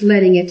 we're just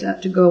letting it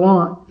to go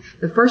on.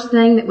 The first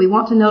thing that we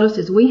want to notice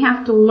is we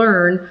have to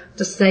learn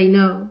to say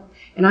no.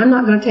 And I'm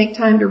not going to take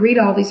time to read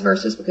all these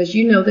verses because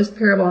you know this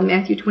parable in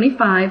Matthew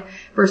 25,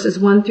 verses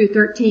 1 through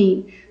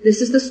 13.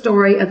 This is the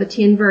story of the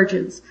 10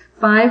 virgins.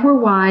 5 were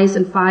wise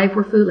and 5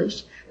 were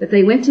foolish. That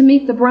they went to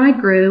meet the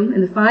bridegroom,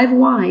 and the 5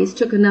 wise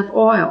took enough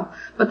oil,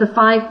 but the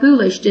 5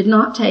 foolish did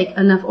not take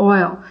enough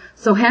oil.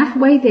 So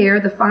halfway there,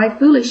 the 5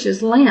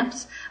 foolish's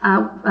lamps,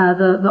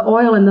 the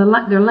oil in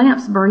their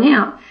lamps burn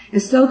out.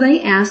 And so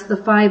they asked the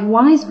 5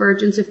 wise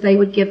virgins if they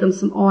would give them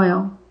some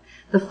oil.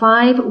 The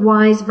 5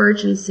 wise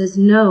virgins says,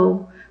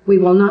 no, we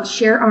will not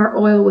share our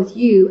oil with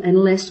you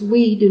lest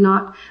we do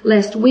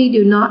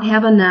not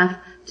have enough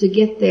to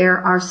get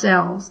there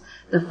ourselves.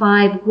 The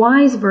 5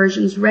 wise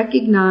virgins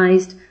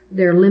recognized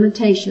their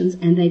limitations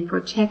and they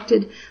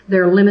protected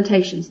their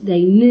limitations.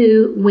 They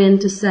knew when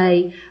to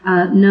say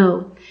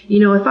no. You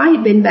know, if I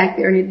had been back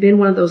there and had been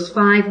one of those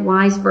 5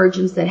 wise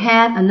virgins that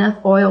had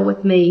enough oil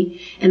with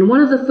me, and one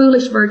of the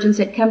foolish virgins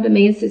had come to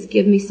me and says,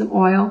 give me some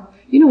oil,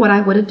 you know what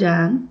I would have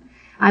done?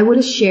 I would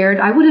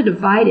have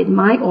divided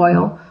my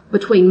oil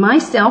between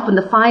myself and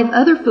the 5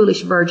 other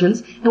foolish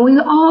virgins, and we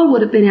all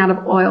would have been out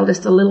of oil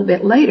just a little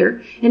bit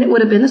later, and it would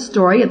have been the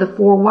story of the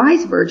 4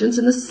 wise virgins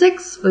and the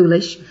 6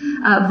 foolish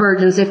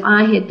virgins if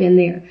I had been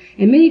there.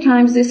 And many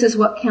times this is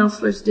what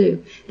counselors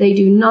do. They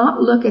do not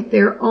look at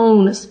their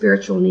own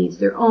spiritual needs,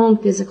 their own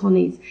physical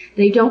needs.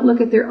 They don't look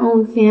at their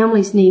own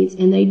family's needs,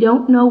 and they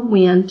don't know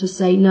when to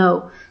say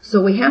no.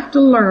 So we have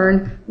to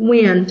learn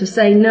when to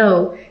say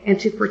no and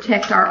to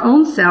protect our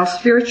own self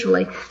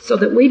spiritually so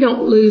that we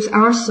don't lose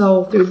our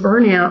soul through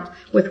burnout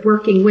with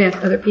working with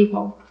other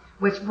people.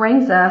 Which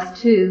brings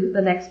us to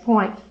the next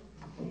point.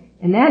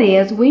 And that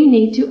is we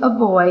need to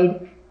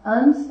avoid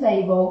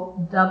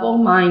unstable,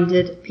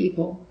 double-minded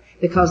people.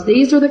 Because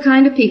these are the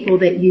kind of people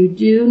that you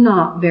do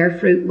not bear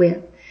fruit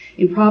with.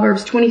 In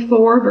Proverbs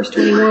 24, verse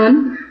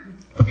 21,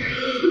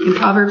 in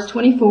Proverbs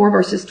 24,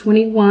 verses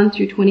 21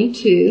 through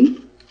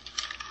 22,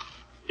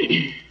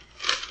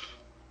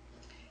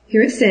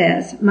 here it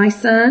says, "My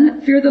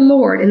son, fear the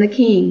Lord and the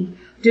king.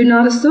 Do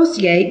not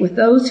associate with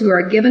those who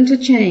are given to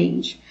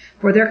change,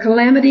 for their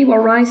calamity will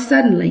rise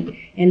suddenly,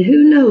 and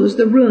who knows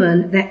the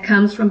ruin that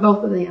comes from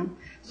both of them."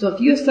 So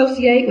if you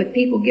associate with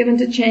people given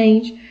to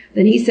change,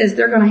 then he says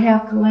they're going to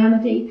have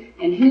calamity,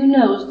 and who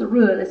knows the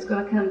ruin that's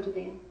going to come to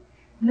them.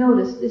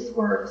 Notice this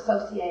word,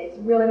 associate. It's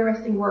a real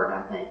interesting word,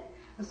 I think.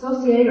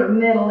 Associate, or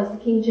meddle, as the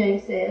King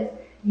James says,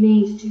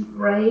 means to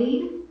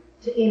braid,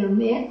 to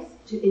intermix,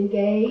 to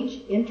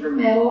engage,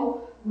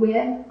 intermeddle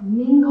with,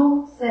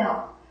 mingle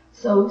self.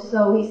 So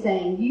he's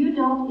saying, you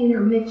don't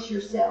intermix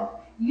yourself.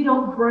 You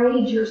don't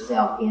braid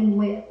yourself in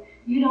with.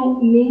 You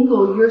don't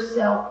mingle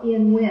yourself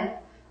in with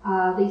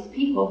these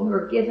people who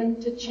are given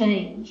to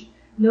change.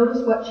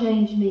 Notice what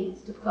change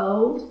means. To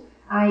fold,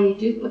 i.e.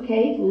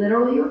 duplicate,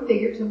 literally or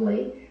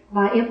figuratively.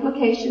 By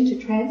implication, to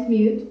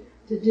transmute.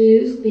 To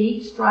do,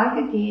 speak, strike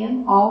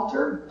again,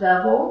 alter,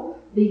 double.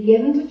 Be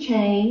given to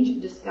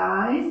change,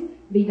 disguise.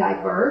 Be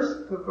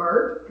diverse,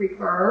 pervert,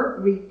 prefer,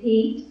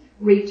 repeat,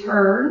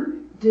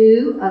 return,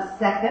 do a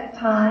second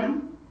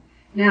time.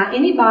 Now,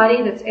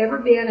 anybody that's ever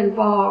been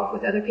involved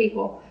with other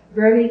people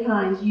very many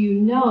times, you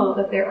know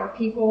that there are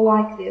people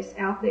like this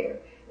out there.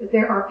 That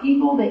there are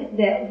people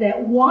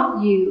that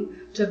want you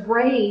to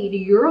braid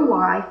your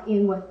life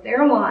in with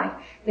their life.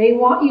 They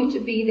want you to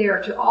be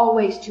there to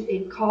always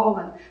call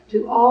them,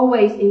 to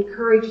always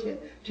encourage them,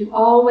 to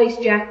always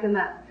jack them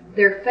up.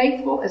 They're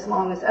faithful as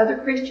long as other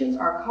Christians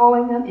are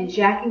calling them and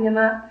jacking them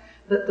up.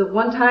 But the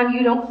one time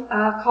you don't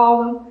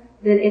call them,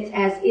 then it's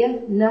as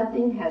if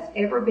nothing has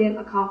ever been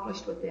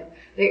accomplished with them.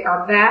 They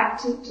are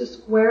back to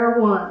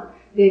square one.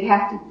 They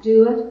have to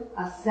do it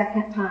a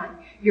second time.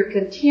 You're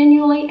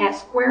continually at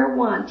square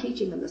one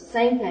teaching them the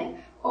same thing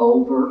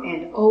over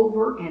and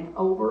over and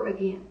over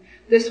again.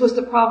 This was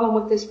the problem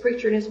with this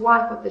preacher and his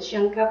wife, with this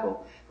young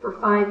couple, for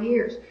 5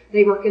 years.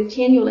 They were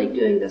continually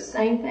doing the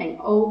same thing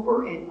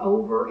over and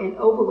over and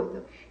over with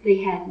them. They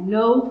had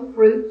no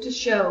fruit to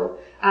show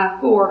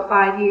for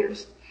 5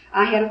 years.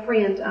 I had a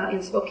friend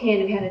in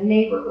Spokane who had a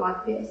neighbor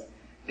like this.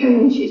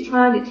 She's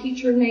trying to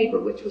teach her neighbor,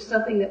 which was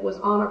something that was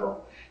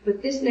honorable.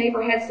 But this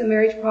neighbor had some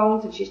marriage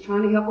problems, and she's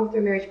trying to help her with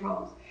their marriage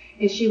problems.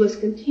 And she was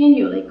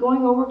continually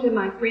going over to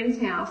my friend's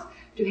house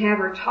to have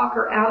her talk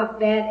her out of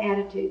bad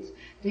attitudes,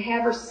 to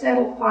have her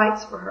settle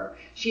fights for her.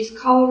 She's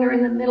calling her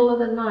in the middle of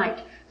the night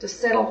to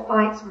settle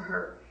fights for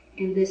her.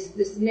 And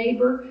this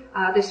neighbor,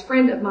 this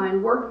friend of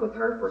mine, worked with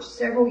her for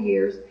several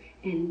years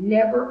and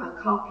never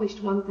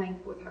accomplished one thing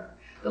with her.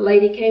 The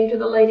lady came to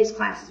the ladies'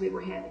 classes we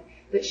were having,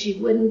 but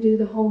she wouldn't do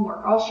the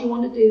homework. All she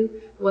wanted to do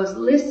was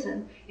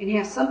listen and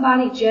have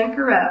somebody jack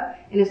her up.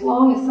 And as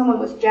long as someone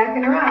was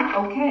jacking her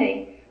up,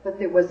 okay. But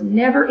there was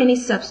never any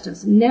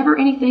substance, never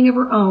anything of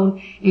her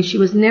own, and she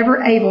was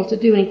never able to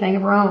do anything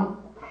of her own.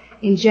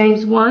 In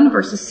James 1,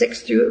 verses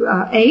 6 through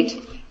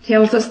 8,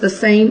 tells us the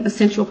same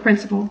essential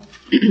principle.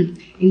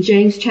 In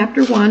James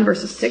chapter 1,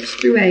 verses 6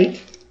 through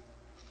 8,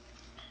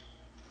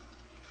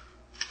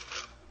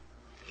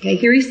 okay,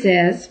 here he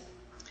says,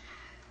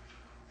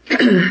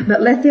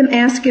 "But let them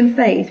ask in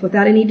faith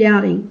without any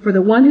doubting, for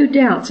the one who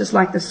doubts is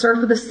like the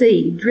surf of the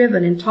sea,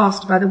 driven and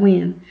tossed by the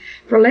wind.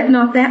 For let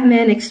not that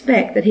man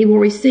expect that he will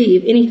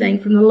receive anything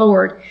from the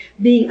Lord,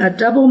 being a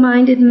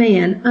double-minded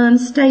man,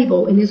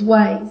 unstable in his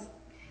ways."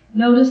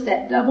 Notice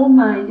that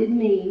double-minded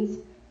means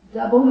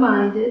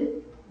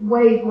double-minded,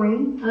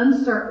 wavering,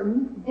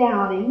 uncertain,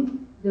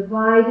 doubting,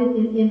 divided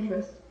in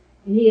interest.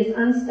 And he is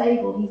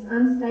unstable. He's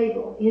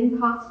unstable,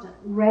 inconstant,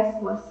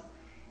 restless.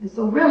 And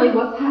so really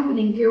what's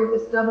happening here with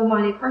this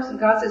double-minded person,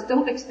 God says,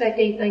 don't expect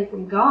anything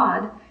from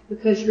God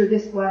because you're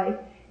this way.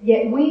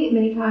 Yet we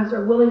many times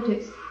are willing to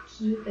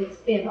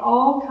expend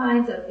all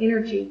kinds of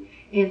energy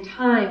and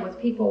time with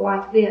people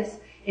like this.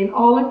 And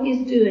all it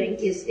is doing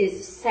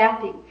is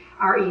sapping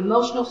our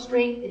emotional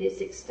strength. It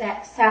is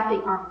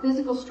sapping our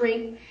physical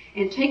strength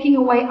and taking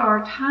away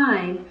our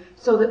time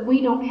so that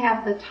we don't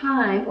have the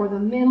time or the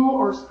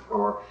mental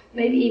or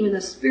maybe even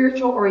the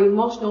spiritual or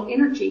emotional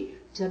energy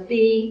to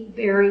be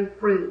bearing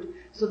fruit.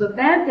 So the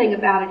bad thing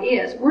about it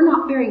is we're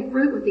not bearing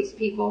fruit with these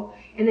people,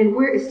 and then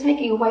it's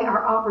taking away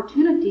our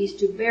opportunities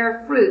to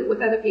bear fruit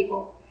with other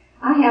people.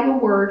 I have a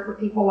word for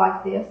people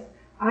like this.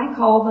 I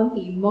call them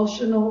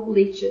emotional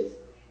leeches.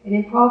 And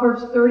in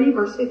Proverbs 30,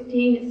 verse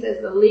 15, it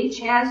says, "The leech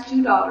has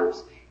 2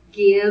 daughters.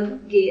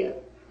 Give, give."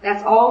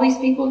 That's all these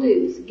people do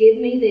is give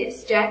me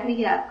this, jack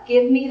me up,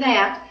 give me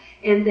that,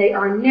 and they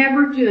are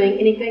never doing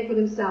anything for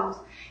themselves.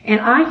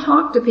 And I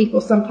talk to people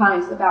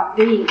sometimes about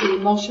being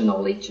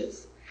emotional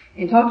leeches.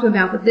 And talk to them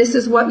about that this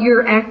is what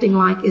you're acting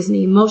like is an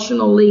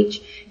emotional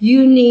leech.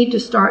 You need to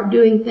start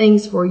doing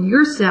things for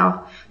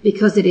yourself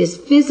because it is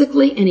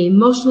physically and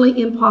emotionally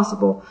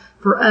impossible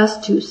for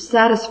us to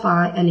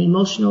satisfy an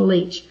emotional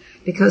leech.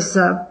 Because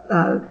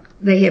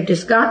They have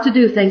just got to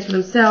do things for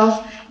themselves,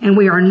 and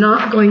we are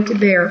not going to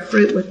bear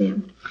fruit with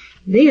them.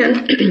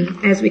 Then,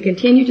 as we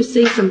continue to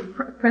see some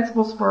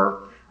principles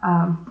for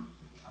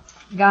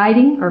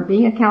guiding or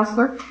being a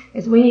counselor,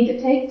 is we need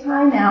to take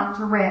time out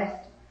to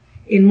rest.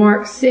 In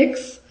Mark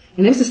 6,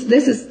 and this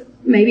is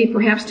maybe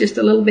perhaps just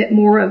a little bit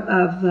more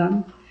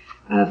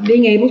of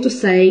being able to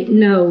say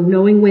no,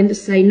 knowing when to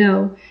say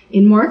no.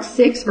 In Mark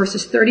 6,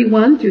 verses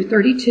 31 through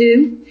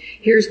 32,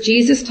 here's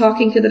Jesus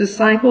talking to the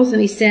disciples,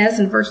 and he says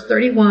in verse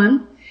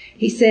 31,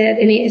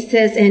 and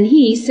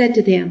he said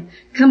to them,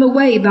 "Come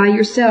away by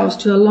yourselves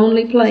to a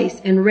lonely place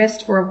and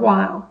rest for a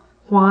while."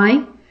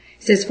 Why?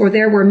 It says, "For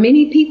there were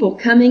many people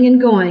coming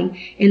and going,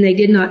 and they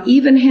did not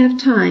even have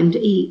time to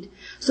eat."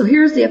 So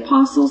here's the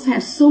apostles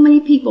have so many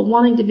people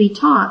wanting to be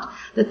taught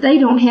that they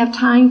don't have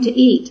time to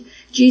eat.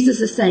 Jesus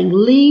is saying,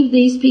 leave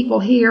these people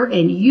here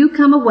and you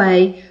come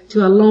away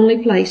to a lonely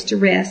place to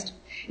rest.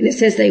 And it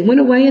says they went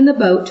away in the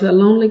boat to a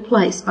lonely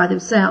place by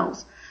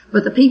themselves.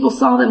 But the people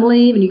saw them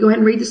leave, and you go ahead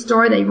and read the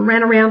story. They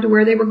ran around to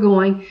where they were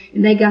going,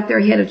 and they got there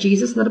ahead of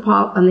Jesus and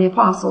the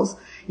apostles.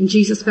 And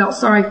Jesus felt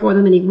sorry for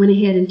them, and he went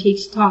ahead and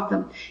taught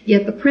them.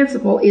 Yet the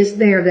principle is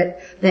there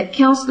that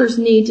counselors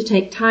need to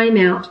take time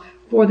out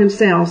for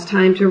themselves,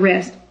 time to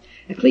rest.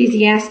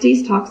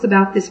 Ecclesiastes talks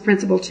about this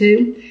principle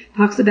too,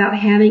 talks about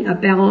having a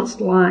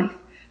balanced life.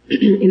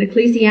 In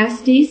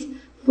Ecclesiastes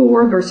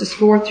 4, verses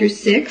 4 through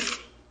 6,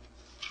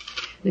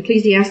 in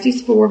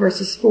Ecclesiastes 4,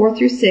 verses 4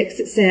 through 6,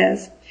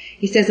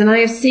 he says, "And I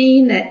have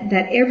seen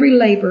that every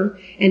labor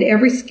and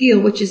every skill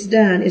which is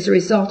done is a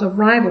result of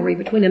rivalry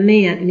between a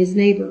man and his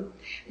neighbor.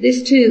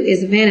 This too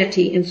is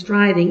vanity and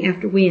striving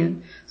after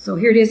wind." So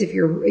here it is, if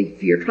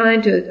you're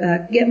trying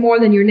to get more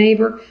than your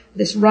neighbor,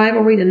 this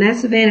rivalry, then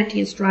that's vanity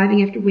and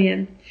striving after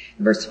wind.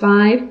 Verse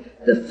 5,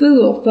 "The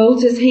fool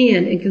folds his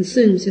hand and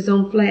consumes his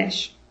own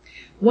flesh.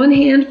 One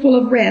hand full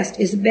of rest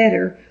is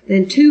better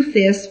than two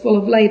fists full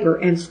of labor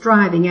and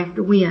striving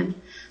after wind."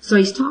 So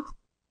he's talking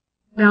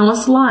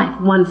balanced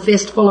life, one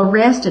fistful of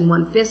rest and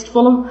one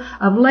fistful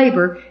of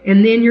labor,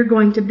 and then you're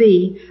going to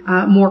be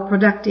more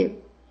productive.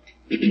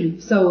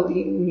 So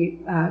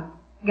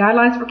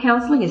guidelines for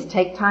counseling is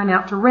take time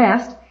out to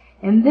rest,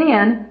 and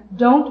then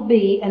don't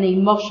be an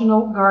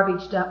emotional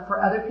garbage dump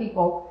for other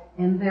people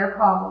and their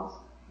problems.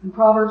 In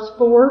Proverbs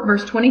 4,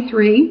 verse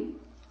 23,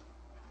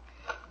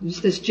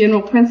 just this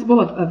general principle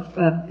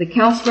of the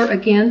counselor,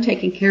 again,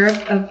 taking care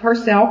of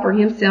herself or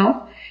himself.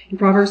 In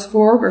Proverbs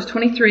 4, verse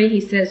 23, he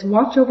says,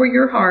 "Watch over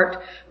your heart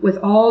with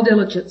all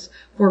diligence,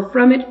 for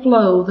from it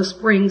flow the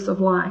springs of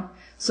life."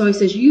 So he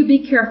says, you be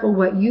careful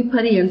what you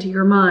put into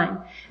your mind.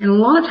 And a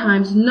lot of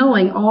times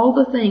knowing all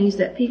the things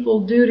that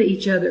people do to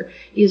each other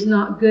is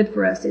not good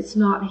for us. It's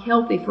not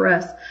healthy for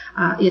us.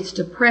 It's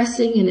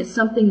depressing, and it's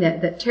something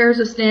that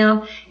tears us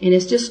down, and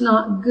it's just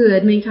not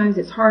good. Many times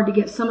it's hard to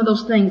get some of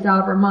those things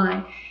out of our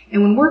mind.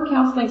 And when we're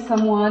counseling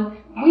someone,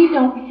 we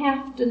don't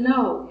have to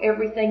know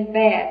everything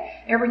bad,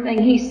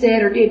 everything he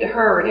said or did to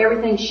her, and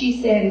everything she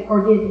said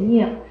or did to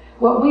him.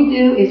 What we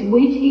do is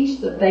we teach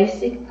the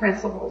basic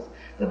principles.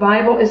 The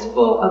Bible is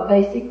full of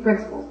basic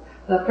principles.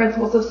 The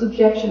principles of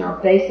subjection are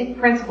basic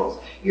principles.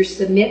 You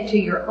submit to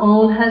your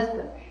own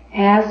husband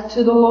as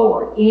to the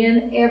Lord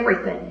in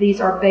everything. These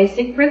are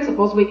basic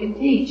principles we can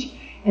teach.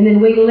 And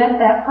then we let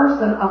that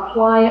person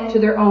apply it to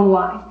their own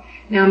life.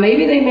 Now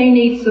maybe they may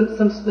need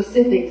some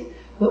specifics,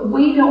 but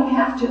we don't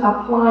have to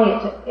apply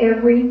it to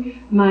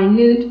every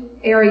minute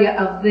area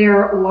of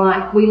their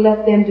life. We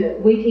let them do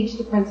it. We teach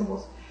the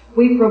principles.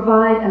 We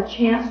provide a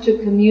chance to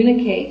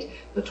communicate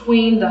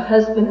between the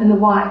husband and the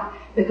wife,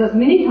 because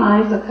many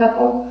times a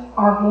couple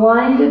are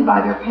blinded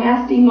by their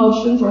past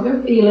emotions or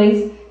their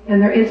feelings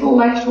and their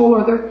intellectual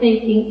or their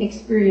thinking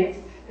experience.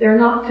 They're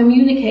not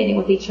communicating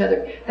with each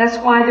other. That's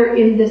why they're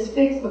in this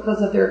fix,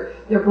 because of they're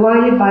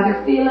blinded by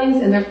their feelings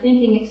and their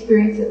thinking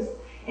experiences.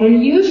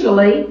 And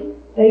usually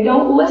they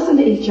don't listen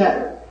to each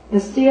other.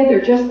 Instead,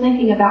 they're just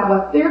thinking about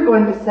what they're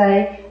going to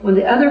say when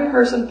the other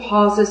person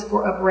pauses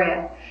for a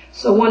breath.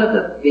 So one of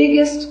the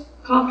biggest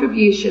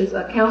contributions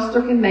a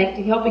counselor can make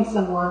to helping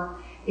someone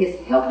is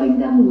helping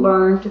them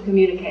learn to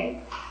communicate.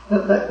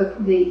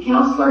 The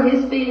counselor,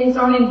 his feelings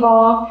aren't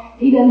involved.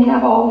 He doesn't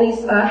have all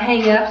these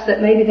hang-ups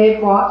that maybe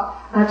they've brought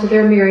to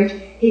their marriage.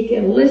 He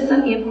can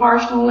listen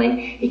impartially.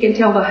 He can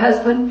tell the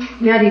husband,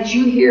 "Now did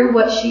you hear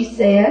what she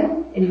said?"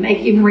 and make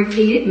him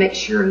repeat it, make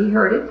sure he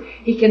heard it.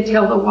 He can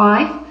tell the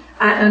wife,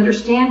 "I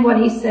understand what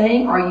he's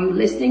saying. Are you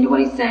listening to what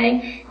he's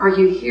saying? Are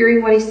you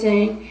hearing what he's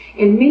saying?"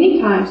 And many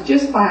times,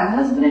 just by a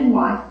husband and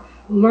wife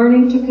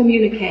learning to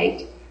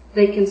communicate,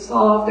 they can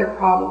solve their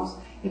problems.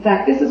 In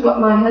fact, this is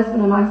what my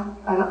husband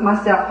and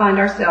myself find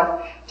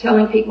ourselves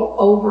telling people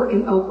over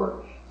and over.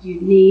 You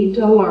need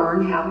to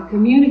learn how to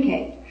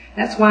communicate.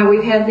 That's why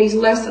we've had these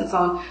lessons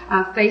on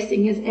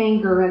facing his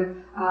anger and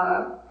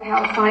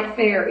how to fight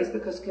fair, is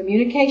because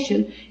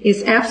communication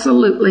is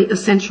absolutely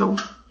essential.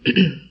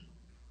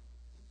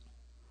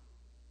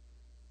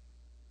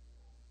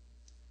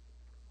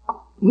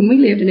 When we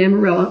lived in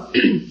Amarillo,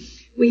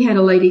 we had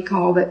a lady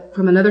call that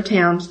from another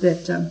town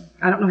that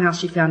I don't know how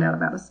she found out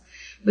about us,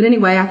 But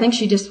anyway, I think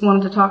she just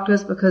wanted to talk to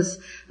us because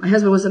my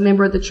husband was a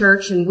member of the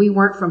church and we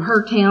weren't from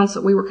her town,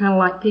 so we were kind of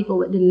like people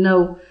that didn't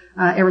know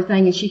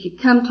everything, and she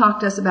could come talk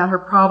to us about her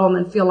problem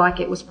and feel like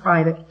it was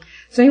private.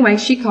 So anyway,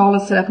 she called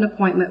and set up an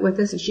appointment with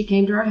us, and she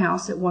came to our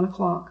house at 1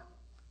 o'clock.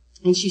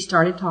 And she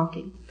started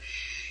talking.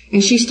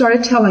 And she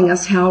started telling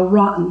us how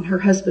rotten her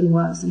husband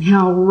was and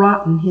how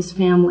rotten his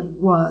family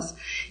was.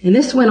 And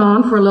this went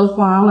on for a little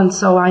while, and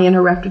so I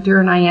interrupted her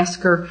and I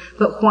asked her,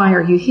 "But why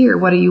are you here?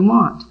 What do you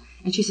want?"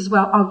 And she says,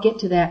 "Well, I'll get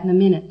to that in a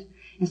minute."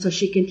 And so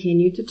she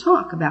continued to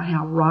talk about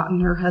how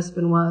rotten her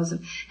husband was and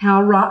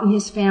how rotten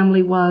his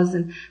family was,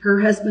 and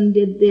her husband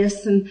did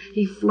this and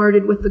he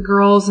flirted with the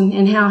girls,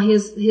 and how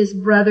his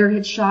brother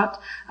had shot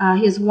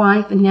his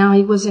wife and now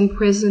he was in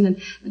prison, and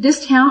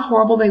just how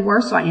horrible they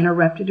were. So I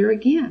interrupted her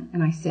again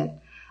and I said,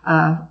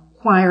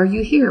 "Why are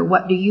you here?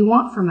 What do you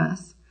want from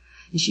us?"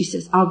 And she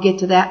says, "I'll get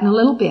to that in a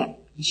little bit."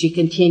 And she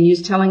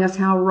continues telling us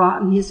how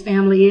rotten his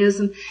family is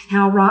and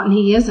how rotten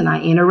he is, and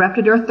I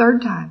interrupted her a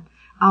third time.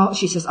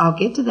 She says, "I'll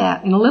get to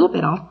that in a little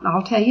bit.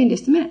 I'll tell you in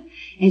just a minute."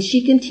 And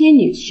she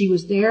continues. She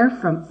was there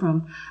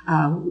from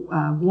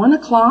 1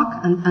 o'clock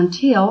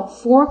until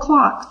 4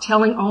 o'clock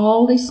telling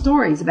all these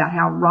stories about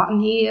how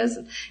rotten he is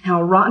and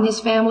how rotten his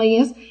family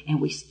is.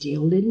 And we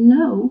still didn't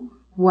know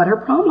what her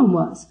problem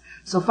was.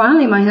 So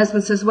finally my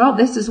husband says, "Well,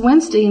 this is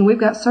Wednesday and we've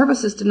got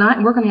services tonight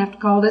and we're going to have to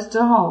call this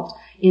to a halt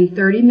in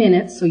 30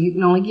 minutes. So you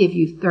can only give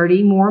you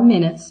 30 more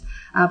minutes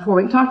before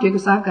we can talk to you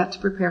because I've got to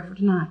prepare for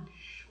tonight."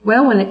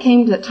 Well, when it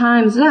came to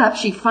time's up,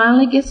 she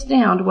finally gets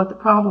down to what the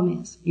problem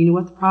is. You know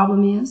what the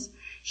problem is?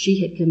 She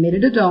had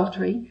committed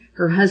adultery.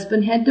 Her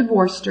husband had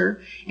divorced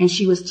her, and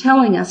she was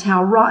telling us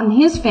how rotten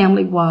his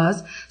family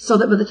was, so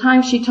that by the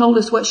time she told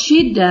us what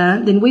she'd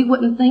done, then we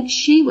wouldn't think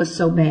she was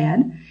so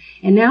bad.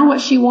 And now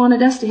what she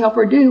wanted us to help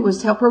her do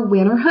was help her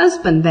win her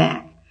husband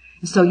back.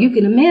 And so you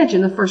can imagine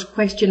the first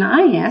question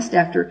I asked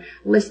after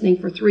listening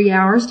for 3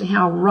 hours to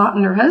how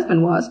rotten her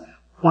husband was,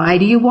 "Why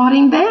do you want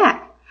him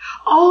back?"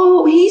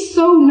 "Oh, he's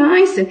so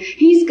nice and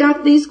he's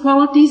got these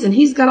qualities and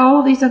he's got all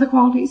of these other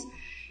qualities."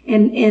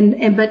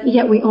 But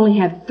yet we only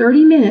had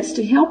 30 minutes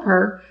to help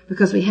her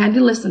because we had to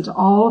listen to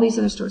all these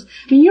other stories.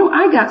 I mean,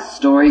 I got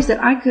stories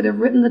that I could have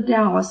written the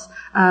Dallas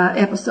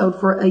episode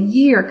for a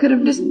year. Could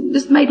have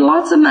just made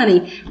lots of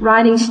money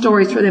writing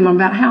stories for them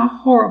about how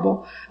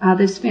horrible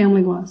this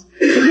family was.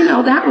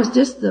 But that was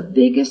just the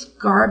biggest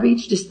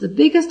garbage, just the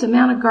biggest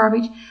amount of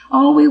garbage.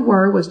 All we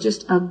were was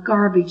just a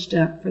garbage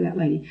dump for that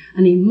lady,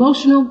 an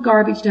emotional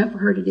garbage dump for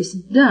her to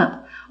just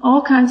dump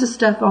all kinds of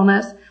stuff on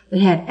us that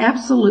had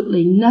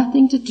absolutely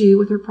nothing to do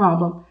with her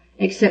problem,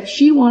 except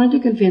she wanted to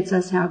convince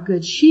us how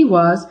good she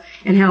was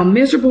and how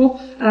miserable,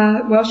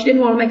 she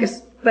didn't want to make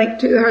us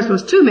think her husband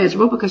was too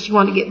miserable because she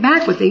wanted to get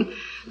back with him,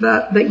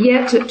 but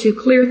yet to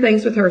clear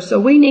things with her. So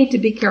we need to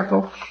be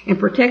careful and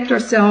protect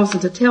ourselves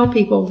and to tell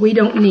people we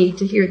don't need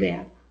to hear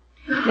that.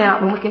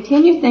 Now, when we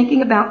continue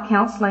thinking about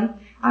counseling,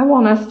 I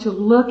want us to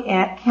look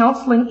at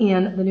counseling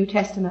in the New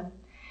Testament.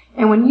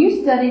 And when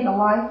you study the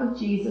life of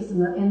Jesus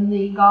in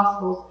the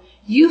Gospels,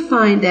 you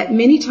find that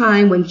many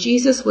times when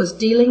Jesus was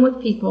dealing with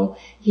people,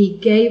 he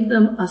gave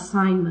them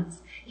assignments.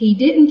 He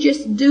didn't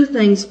just do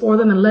things for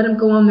them and let them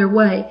go on their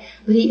way,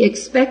 but he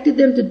expected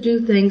them to do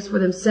things for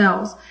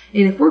themselves.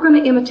 And if we're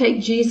going to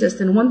imitate Jesus,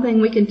 then one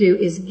thing we can do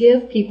is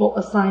give people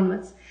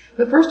assignments.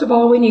 But first of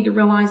all, we need to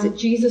realize that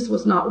Jesus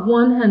was not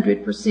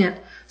 100%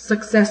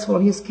 successful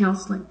in his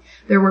counseling.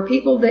 There were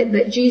people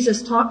that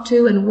Jesus talked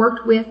to and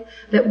worked with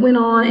that went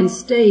on and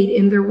stayed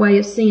in their way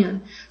of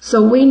sin.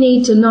 So we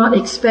need to not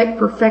expect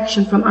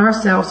perfection from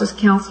ourselves as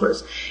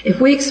counselors.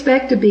 If we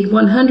expect to be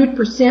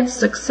 100%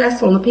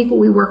 successful in the people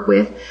we work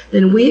with,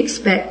 then we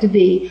expect to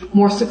be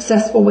more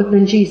successful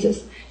than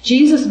Jesus.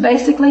 Jesus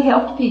basically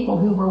helped people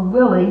who were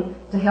willing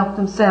to help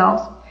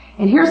themselves.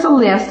 And here's a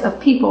list of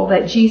people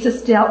that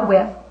Jesus dealt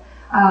with,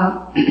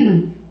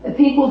 the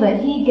people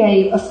that he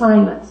gave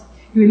assignments.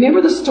 You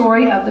remember the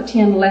story of the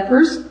 10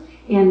 lepers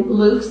in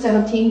Luke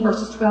 17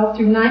 verses 12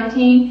 through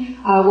 19,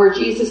 where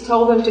Jesus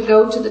told them to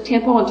go to the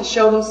temple and to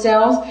show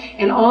themselves.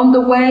 And on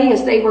the way,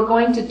 as they were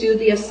going to do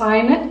the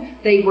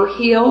assignment, they were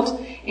healed.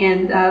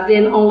 And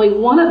then only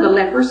one of the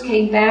lepers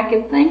came back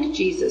and thanked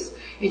Jesus.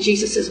 And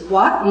Jesus says,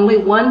 "What? Only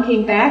one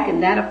came back,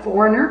 and that a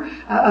foreigner,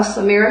 a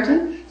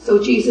Samaritan?"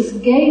 So Jesus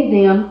gave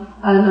them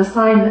an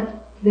assignment.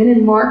 Then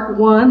in Mark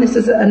 1, this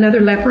is another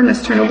leper.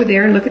 Let's turn over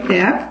there and look at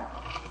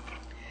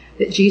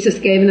that Jesus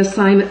gave an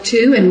assignment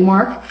to in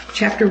Mark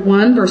chapter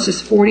 1,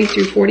 verses 40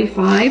 through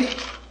 45.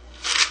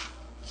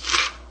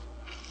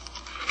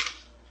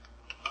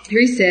 Here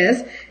he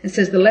says,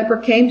 the leper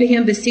came to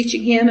him,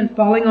 beseeching him and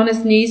falling on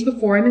his knees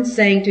before him and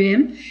saying to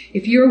him,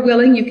 "If you are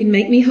willing, you can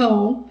make me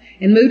whole."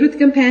 And moved with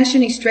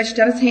compassion, he stretched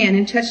out his hand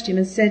and touched him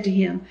and said to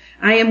him,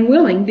 "I am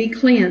willing, be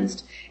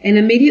cleansed." And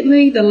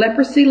immediately the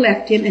leprosy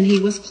left him and he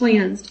was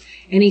cleansed.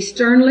 And he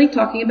sternly,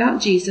 talking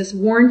about Jesus,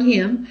 warned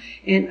him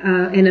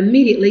and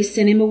immediately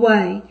sent him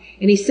away.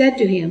 And he said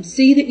to him,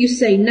 "See that you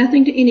say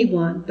nothing to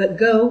anyone, but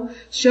go,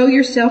 show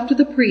yourself to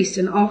the priest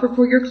and offer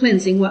for your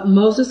cleansing what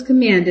Moses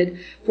commanded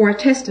for a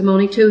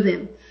testimony to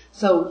them."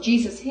 So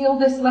Jesus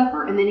healed this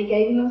leper, and then he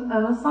gave him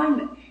an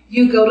assignment.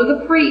 You go to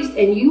the priest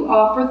and you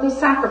offer the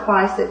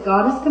sacrifice that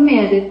God has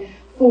commanded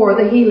for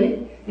the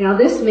healing. Now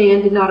this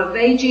man did not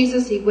obey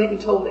Jesus. He went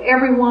and told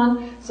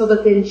everyone, so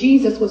that then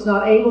Jesus was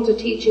not able to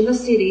teach in the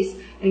cities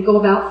and go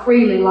about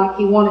freely like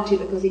he wanted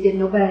to because he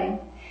didn't obey.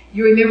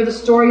 You remember the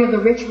story of the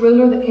rich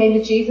ruler that came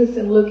to Jesus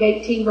in Luke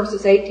 18,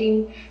 verses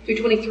 18 through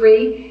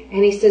 23.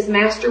 And he says,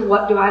 Master,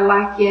 what do I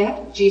lack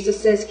yet? Jesus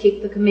says,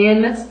 keep the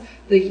commandments.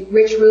 The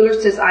rich ruler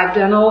says, I've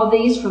done all of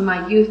these from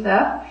my youth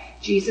up.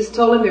 Jesus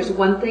told him, there's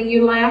one thing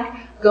you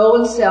lack. Go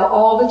and sell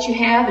all that you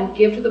have and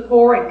give to the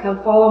poor and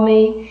come follow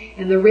me.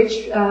 And the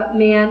rich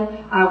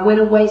man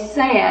went away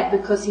sad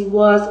because he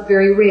was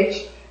very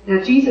rich.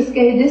 Now Jesus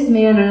gave this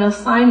man an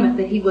assignment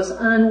that he was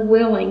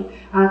unwilling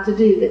to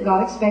do, that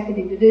God expected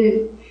him to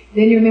do.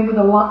 Then you remember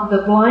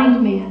the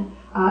blind man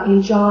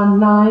in John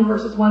 9,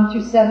 verses 1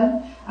 through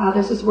 7.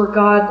 This is where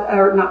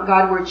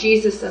where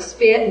Jesus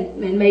spit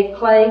and made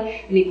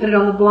clay, and he put it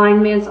on the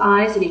blind man's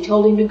eyes, and he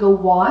told him to go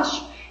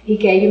wash. He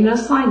gave him an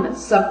assignment,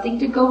 something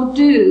to go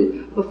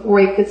do before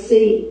he could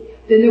see.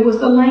 Then there was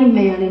the lame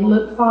man in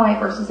Luke 5,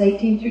 verses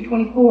 18 through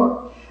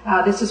 24.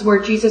 This is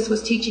where Jesus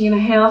was teaching in a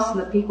house, and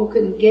the people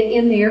couldn't get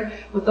in there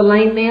with the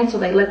lame man, so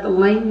they let the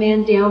lame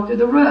man down through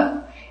the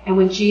roof. And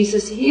when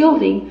Jesus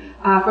healed him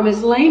from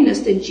his lameness,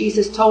 then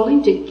Jesus told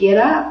him to get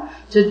up,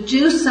 to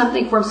do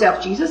something for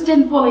himself. Jesus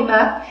didn't pull him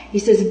up. He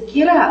says,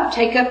 get up,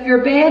 take up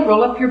your bed,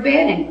 roll up your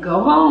bed, and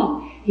go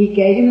home. He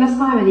gave him an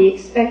assignment. He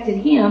expected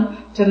him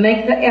to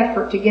make the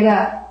effort to get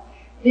up.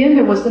 Then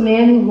there was the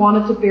man who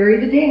wanted to bury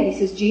the dead. He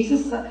says,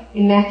 Jesus,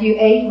 in Matthew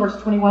 8,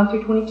 verse 21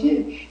 through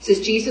 22, he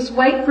says, Jesus,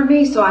 wait for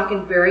me so I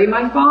can bury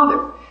my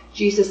father.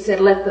 Jesus said,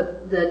 let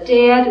the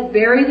dead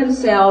bury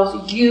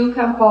themselves. You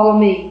come follow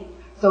me.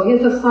 So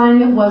his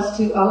assignment was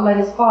to let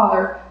his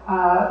father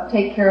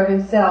take care of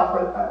himself.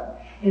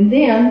 And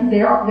then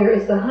there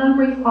is the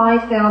hungry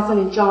 5,000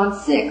 in John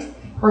 6,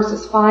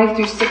 verses 5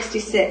 through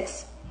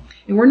 66.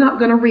 And we're not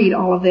going to read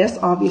all of this,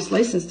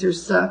 obviously, since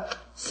there's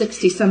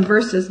 60-some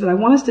verses, but I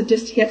want us to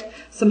just hit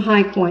some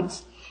high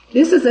points.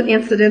 This is an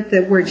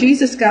incident where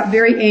Jesus got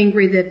very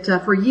angry that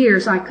for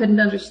years I couldn't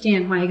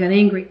understand why he got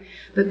angry.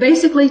 But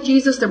basically,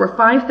 there were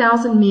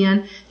 5,000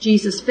 men.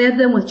 Jesus fed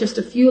them with just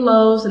a few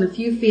loaves and a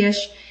few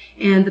fish.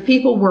 And the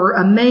people were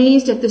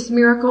amazed at this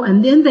miracle,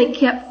 and then they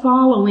kept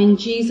following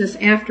Jesus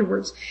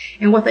afterwards.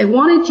 And what they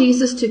wanted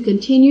Jesus to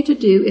continue to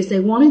do is they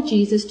wanted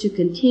Jesus to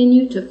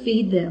continue to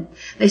feed them.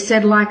 They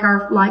said, like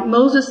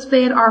Moses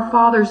fed our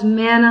fathers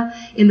manna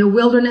in the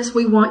wilderness,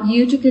 we want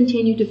you to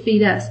continue to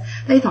feed us.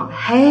 They thought,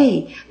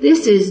 hey,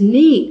 this is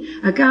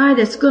neat. A guy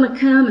that's going to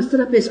come and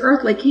set up his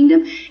earthly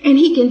kingdom, and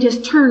he can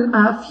just turn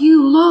a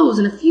few loaves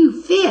and a few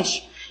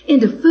fish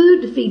into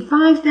food to feed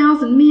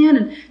 5,000 men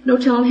and no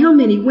telling how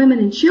many women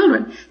and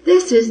children.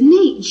 This is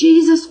neat.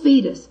 Jesus,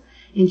 feed us.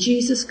 And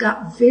Jesus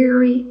got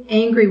very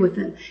angry with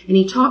them. And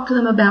he talked to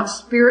them about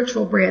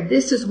spiritual bread.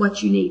 This is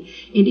what you need.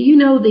 And do you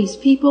know these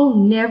people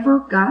never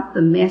got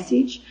the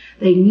message?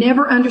 They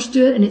never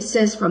understood. And it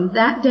says from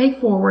that day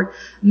forward,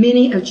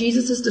 many of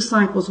Jesus'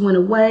 disciples went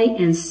away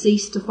and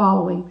ceased to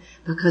follow him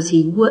because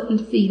he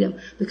wouldn't feed them.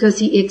 Because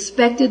he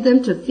expected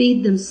them to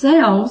feed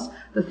themselves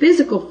the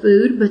physical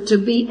food, but to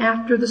be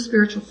after the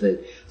spiritual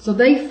food. So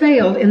they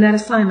failed in that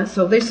assignment.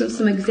 So these are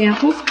some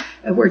examples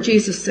of where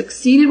Jesus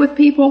succeeded with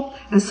people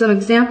and some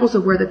examples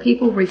of where the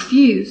people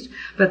refused.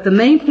 But the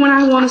main point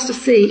I want us to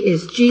see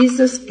is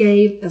Jesus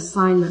gave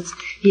assignments.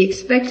 He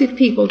expected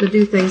people to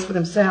do things for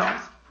themselves.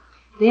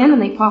 Then in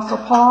the Apostle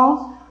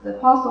Paul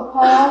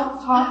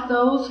taught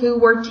those who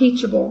were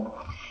teachable.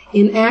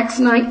 In Acts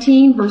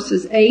 19,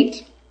 verses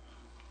 8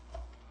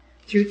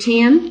 through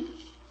 10,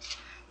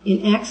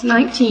 in Acts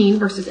 19,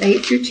 verses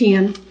 8 through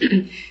 10.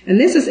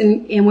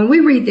 And when we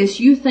read this,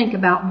 you think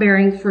about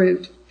bearing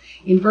fruit.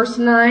 In verse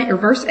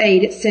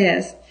 8, it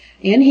says,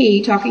 and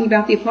he, talking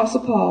about the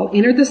Apostle Paul,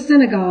 entered the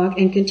synagogue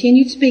and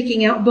continued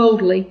speaking out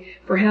boldly.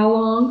 For how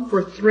long?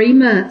 For 3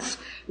 months,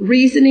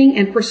 reasoning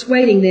and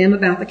persuading them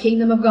about the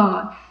kingdom of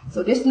God.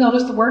 So just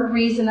notice the word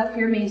reason up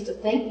here means to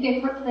think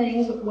different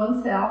things with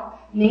oneself,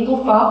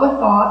 mingle thought with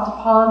thought, to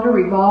ponder,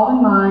 revolve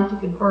in mind, to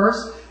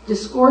converse,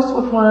 discourse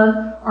with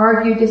one,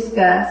 argue,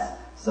 discuss.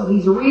 So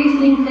he's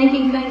reasoning,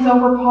 thinking things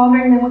over,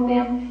 pondering them with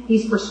them.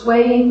 He's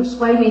persuading.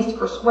 Persuade means to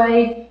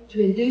persuade,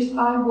 to induce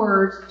by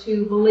words,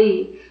 to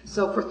believe.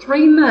 So for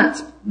 3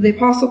 months, the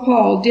Apostle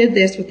Paul did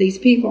this with these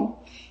people.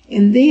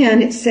 And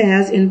then it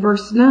says in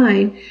verse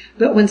 9,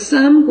 but when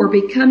some were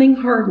becoming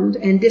hardened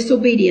and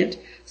disobedient,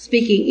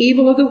 speaking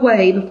evil of the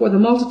way before the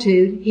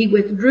multitude, he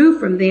withdrew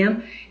from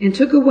them and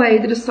took away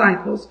the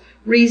disciples,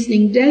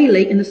 reasoning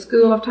daily in the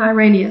school of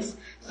Tyrannus.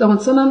 So when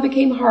someone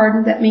became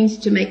hardened, that means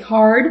to make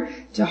hard,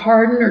 to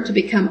harden, or to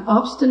become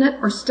obstinate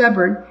or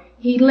stubborn.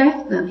 He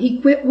left them.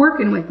 He quit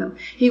working with them.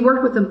 He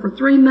worked with them for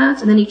 3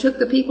 months, and then he took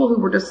the people who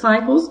were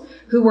disciples,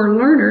 who were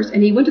learners,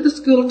 and he went to the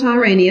school of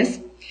Tyrannus.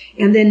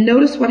 And then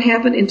notice what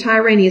happened in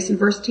Tyrannus in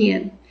verse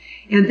 10.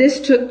 And this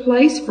took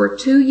place for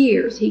 2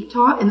 years. He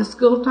taught in the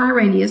school of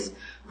Tyrannus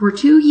for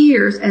 2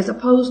 years as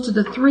opposed to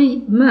the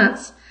 3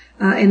 months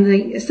in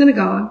the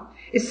synagogue.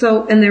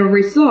 And the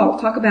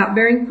result, talk about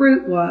bearing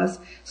fruit, was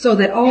so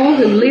that all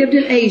who lived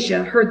in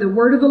Asia heard the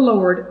word of the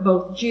Lord,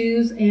 both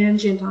Jews and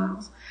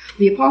Gentiles.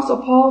 The Apostle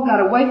Paul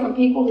got away from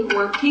people who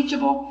weren't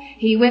teachable.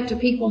 He went to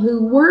people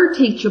who were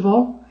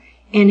teachable,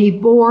 and he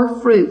bore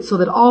fruit so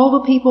that all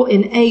the people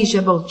in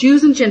Asia, both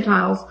Jews and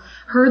Gentiles,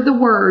 heard the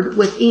word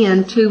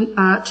within 2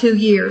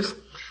 years.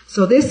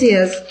 So this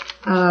is,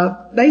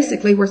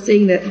 basically we're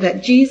seeing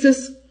that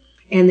Jesus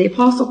and the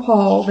Apostle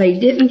Paul, they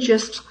didn't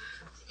just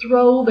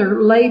throw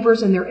their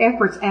labors and their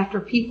efforts after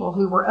people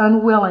who were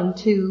unwilling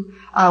to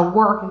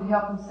work and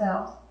help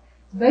themselves.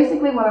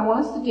 Basically what I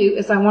want us to do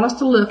is I want us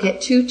to look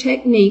at 2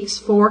 techniques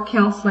for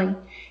counseling.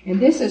 And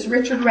this is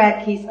Richard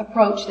Radke's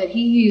approach that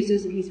he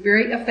uses, and he's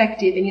very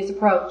effective in his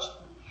approach.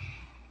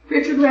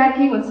 Richard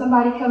Radke, when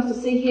somebody comes to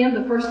see him,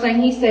 the first thing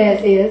he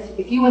says is,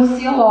 if you went to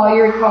see a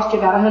lawyer, it costs you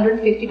about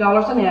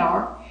 $150 an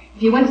hour.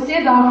 If you went to see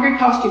a doctor, it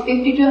costs you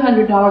 $50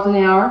 to $100 an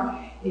hour.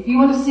 If you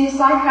went to see a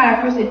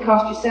psychiatrist, it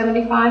cost you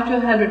 $75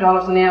 to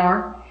 $100 an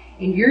hour.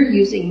 And you're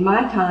using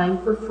my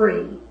time for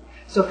free.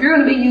 So if you're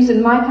going to be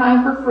using my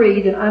time for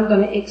free, then I'm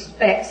going to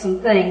expect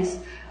some things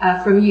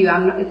from you.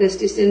 This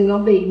just isn't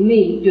going to be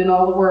me doing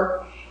all the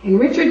work. And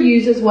Richard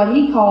uses what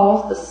he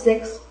calls the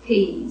 6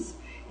 P's.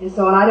 And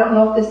I don't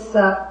know if this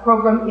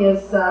program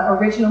is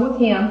original with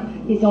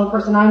him. He's the only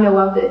person I know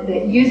of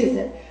that uses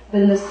it.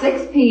 But in the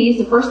 6 P's,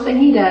 the first thing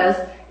he does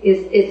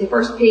is the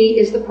first P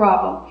is the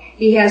problem.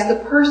 He has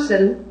the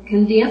person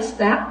condense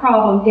that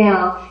problem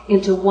down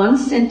into one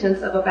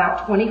sentence of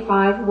about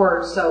 25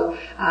 words. So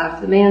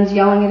if the man's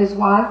yelling at his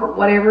wife or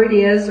whatever it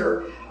is,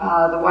 or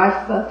the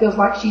wife feels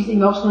like she's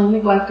emotionally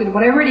neglected,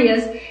 whatever it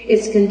is,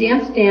 it's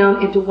condensed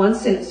down into one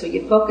sentence. So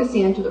you focus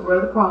in to the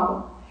root of the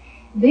problem.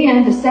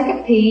 Then the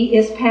second P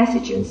is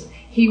passages.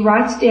 He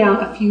writes down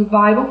a few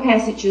Bible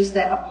passages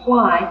that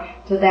apply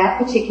to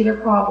that particular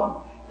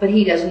problem. But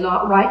he does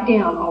not write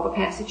down all the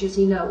passages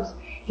he knows.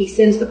 He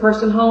sends the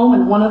person home,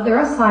 and one of their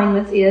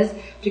assignments is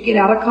to get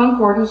out a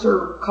concordance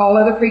or call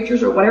other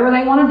preachers or whatever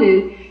they want to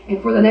do.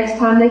 And for the next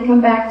time they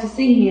come back to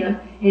see him,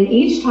 and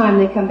each time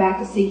they come back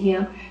to see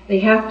him, they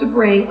have to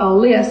bring a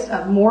list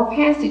of more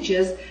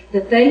passages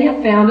that they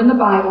have found in the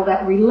Bible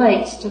that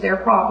relates to their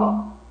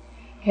problem.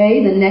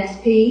 Okay, the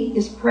next P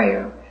is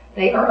prayer.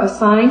 They are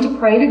assigned to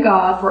pray to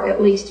God for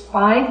at least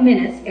 5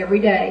 minutes every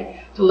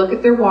day, to look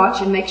at their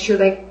watch and make sure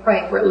they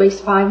pray for at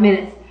least 5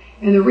 minutes.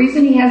 And the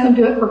reason he has them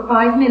do it for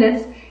 5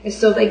 minutes is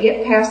so they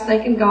get past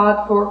thanking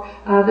God for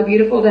the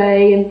beautiful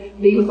day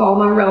and be with all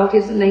my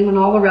relatives and naming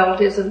all the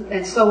relatives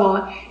and so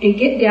on, and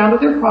get down to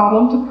their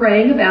problem, to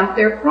praying about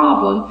their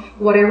problem,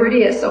 whatever it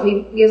is. So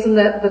he gives them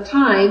the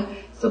time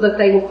so that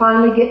they will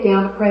finally get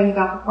down to praying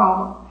about the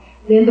problem.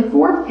 Then the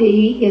fourth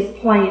P is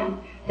plan.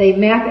 They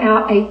map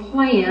out a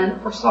plan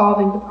for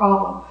solving the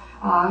problem.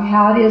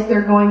 How it is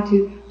they're going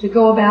to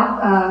go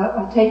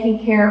about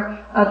taking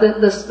care of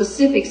the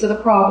specifics of the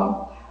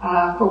problem.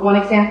 For one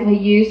example he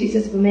used, he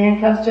says if a man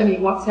comes to him and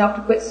he wants help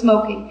to quit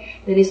smoking,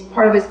 then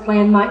part of his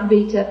plan might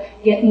be to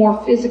get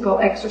more physical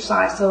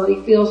exercise so that he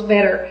feels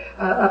better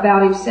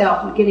about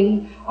himself and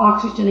getting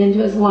oxygen into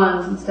his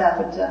lungs and stuff.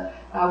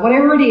 And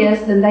whatever it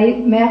is, then they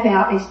map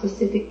out a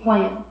specific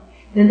plan.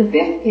 Then the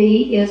fifth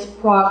P is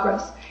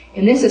progress.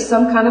 And this is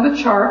some kind of a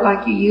chart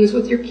like you use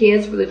with your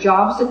kids for the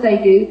jobs that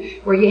they do,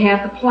 where you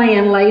have the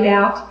plan laid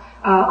out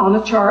on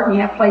a chart and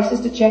you have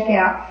places to check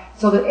out,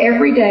 so that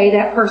every day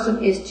that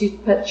person is to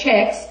put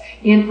checks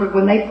in for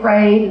when they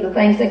prayed and the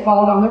things they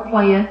followed on their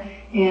plan,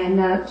 and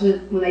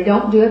when they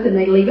don't do it, then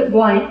they leave it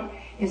blank.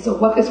 And so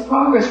what this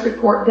progress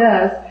report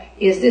does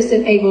is this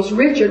enables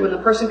Richard, when the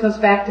person comes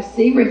back to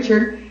see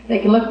Richard, they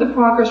can look at the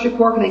progress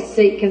report and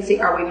they can see,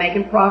 are we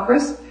making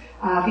progress?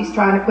 If he's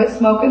trying to quit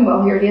smoking,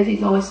 well, here it is.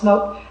 He's only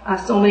smoked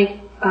so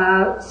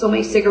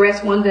many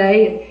cigarettes one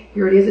day, and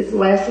here it is. It's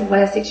less and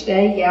less each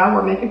day. Yeah,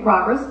 we're making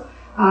progress.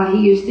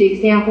 He used the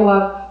example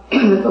of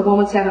if a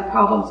woman's having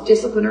problems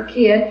discipline her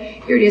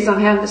kid. Here it is. I'm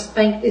having to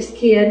spank this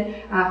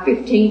kid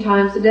 15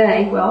 times a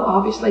day. Well,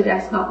 obviously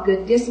that's not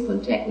good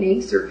discipline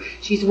techniques, or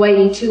she's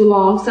waiting too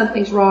long.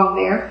 Something's wrong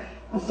there.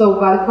 So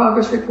by the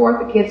progress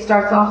report, the kid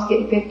starts off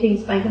getting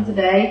 15 spankings a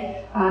day.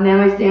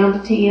 Now he's down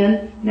to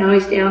 10. Now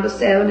he's down to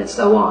 7, and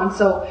so on.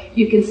 So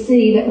you can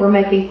see that we're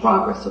making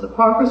progress. So the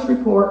progress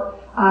report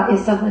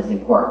is something that's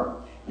important.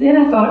 Then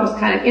I thought it was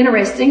kind of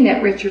interesting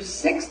that Richard's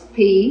sixth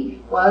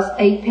P was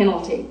a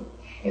penalty.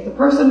 If the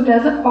person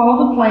doesn't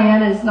follow the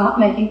plan and is not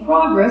making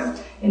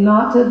progress and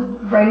not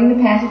writing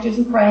the passages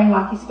and praying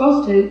like he's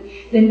supposed to,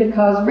 then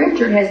because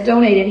Richard has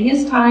donated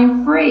his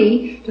time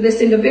free to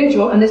this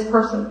individual and this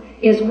person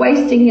is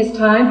wasting his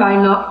time by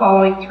not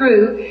following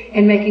through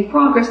and making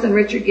progress, then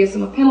Richard gives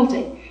him a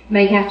penalty.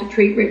 May have to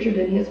treat Richard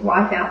and his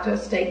wife out to a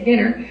steak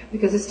dinner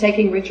because it's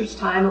taking Richard's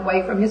time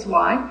away from his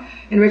wife.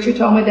 And Richard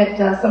told me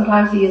that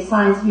sometimes he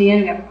assigns men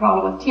who have a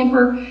problem with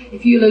temper.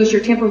 If you lose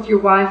your temper with your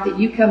wife, that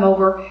you come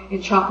over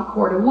and chop a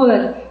cord of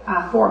wood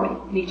for me.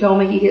 And he told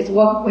me he has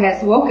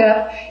woke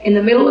up in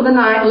the middle of the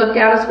night, looked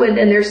out his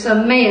window, and there's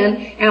some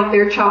man out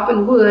there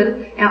chopping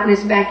wood out in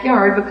his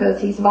backyard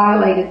because he's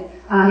violated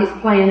his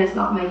plan is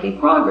not making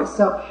progress.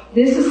 So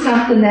this is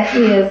something that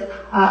is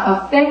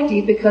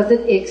effective because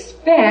it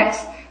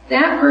expects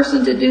that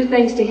person to do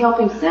things to help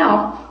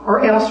himself,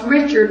 or else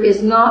Richard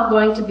is not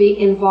going to be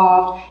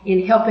involved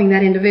in helping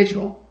that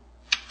individual.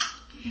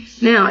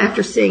 Now,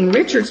 after seeing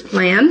Richard's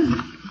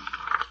plan,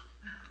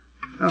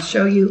 I'll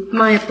show you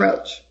my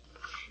approach.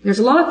 There's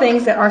a lot of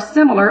things that are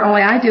similar,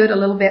 only I do it a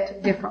little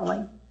bit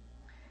differently.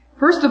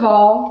 First of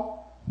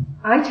all,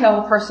 I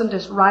tell the person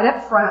just right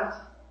up front,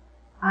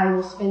 I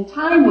will spend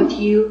time with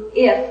you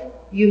if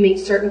you meet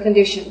certain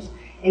conditions.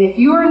 And if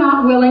you are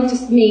not willing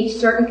to meet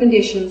certain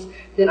conditions,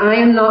 then I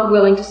am not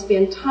willing to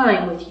spend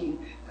time with you.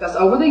 Because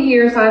over the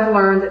years I've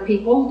learned that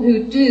people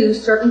who do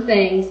certain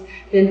things,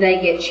 then they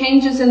get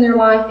changes in their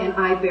life and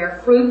I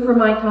bear fruit for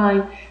my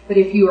time. But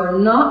if you are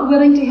not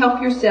willing to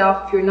help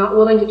yourself, if you're not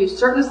willing to do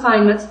certain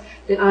assignments,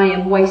 then I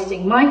am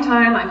wasting my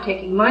time. I'm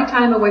taking my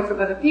time away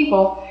from other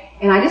people.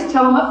 And I just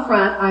tell them up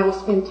front, I will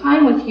spend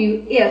time with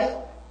you if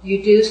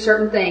you do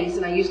certain things.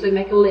 And I usually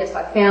make a list.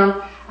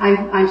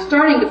 I'm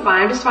starting to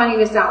find, I'm just finding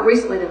this out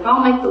recently, that if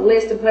I'll make the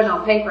list and put it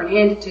on paper and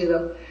hand it to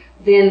them,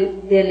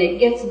 then it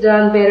gets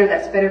done better.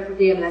 That's better for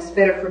them. That's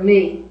better for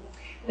me.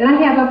 Then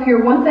I have up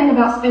here, one thing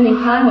about spending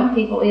time with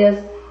people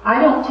is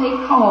I don't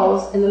take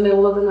calls in the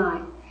middle of the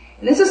night.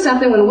 And this is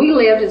something when we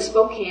lived in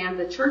Spokane,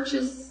 the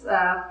church's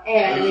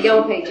ad in the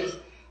Yellow Pages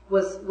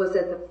was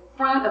at the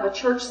front of a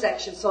church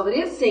section, so that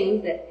it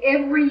seemed that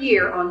every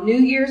year on New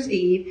Year's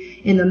Eve,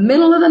 in the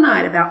middle of the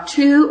night, about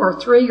 2 or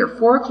 3 or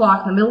 4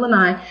 o'clock in the middle of the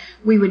night,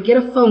 we would get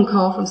a phone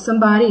call from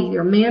somebody,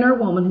 either a man or a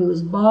woman, who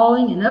was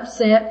bawling and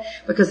upset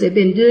because they've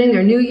been doing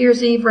their New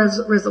Year's Eve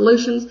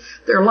resolutions.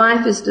 Their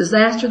life is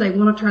disaster. They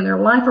want to turn their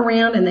life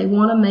around and they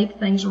want to make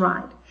things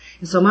right.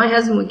 And so my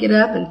husband would get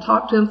up and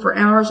talk to them for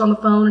hours on the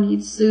phone, and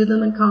he'd soothe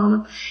them and calm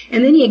them.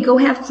 And then he'd go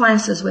have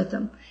classes with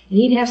them. And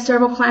he'd have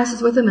several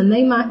classes with them, and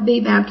they might be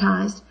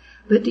baptized.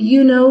 But do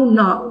you know,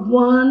 not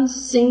one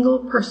single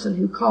person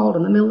who called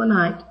in the middle of the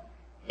night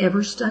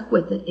ever stuck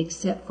with it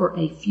except for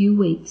a few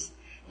weeks.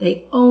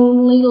 They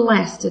only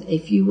lasted a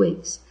few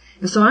weeks.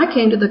 And so I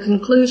came to the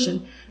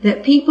conclusion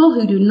that people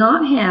who do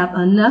not have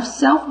enough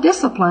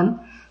self-discipline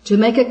to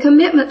make a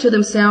commitment to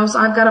themselves,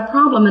 I've got a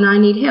problem and I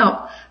need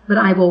help, but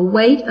I will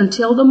wait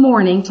until the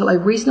morning, till a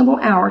reasonable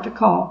hour to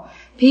call.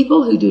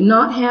 People who do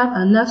not have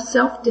enough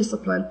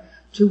self-discipline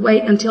to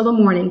wait until the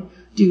morning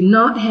do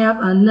not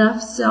have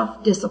enough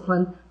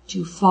self-discipline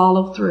to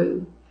follow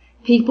through.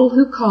 People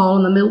who call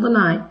in the middle of the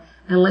night,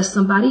 unless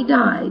somebody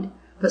died,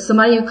 but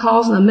somebody who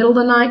calls in the middle of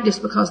the night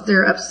just because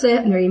they're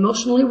upset and they're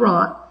emotionally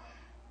wrought,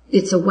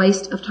 it's a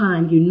waste of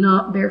time. Do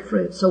not bear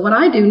fruit. So what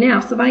I do now,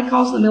 if somebody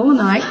calls in the middle of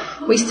the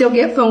night, we still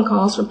get phone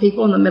calls from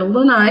people in the middle of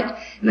the night,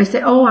 and they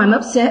say, oh, I'm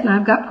upset and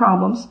I've got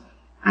problems.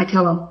 I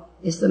tell them,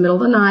 it's the middle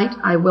of the night.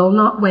 I will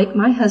not wake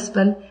my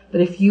husband,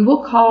 but if you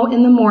will call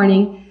in the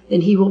morning,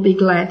 then he will be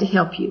glad to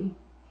help you.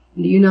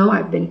 And do you know,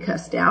 I've been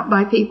cussed out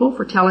by people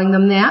for telling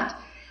them that,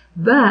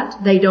 but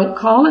they don't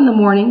call in the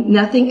morning.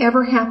 Nothing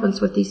ever happens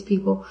with these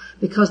people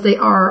because they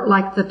are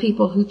like the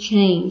people who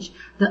change,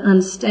 the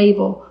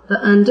unstable, the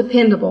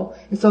undependable.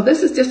 And so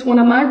this is just one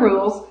of my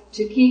rules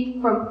to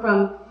keep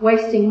from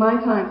wasting my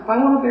time. If I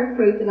want to bear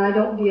fruit, then I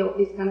don't deal with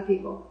these kind of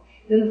people.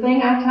 Then the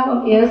thing I tell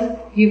them is,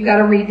 you've got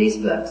to read these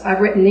books. I've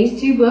written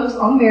these 2 books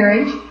on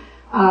marriage.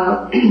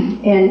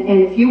 And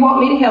if you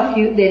want me to help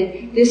you,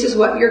 then this is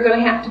what you're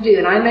going to have to do.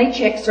 And I may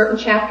check certain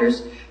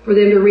chapters for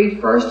them to read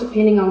first,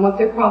 depending on what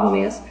their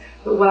problem is.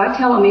 But what I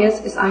tell them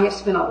is I have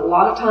spent a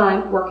lot of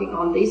time working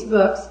on these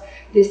books.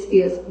 This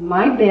is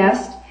my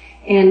best.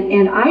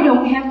 And I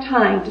don't have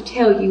time to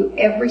tell you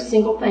every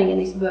single thing in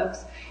these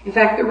books. In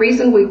fact, the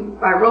reason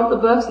I wrote the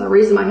books and the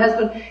reason my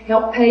husband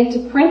helped pay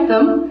to print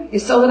them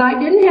is so that I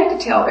didn't have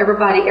to tell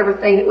everybody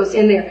everything that was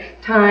in there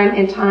time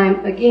and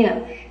time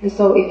again. And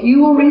so if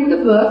you will read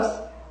the books,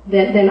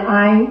 then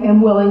I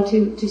am willing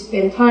to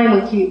spend time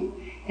with you.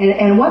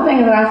 And one thing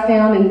that I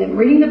found in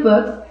reading the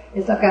books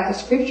is I've got the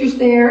scriptures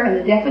there and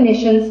the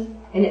definitions,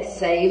 and it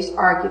saves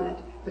argument.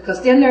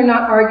 Because then they're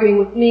not arguing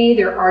with me,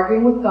 they're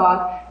arguing with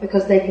God,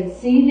 because they can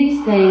see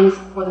these things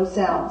for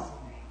themselves.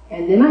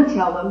 And then I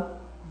tell them,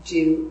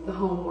 do the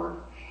homework.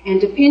 And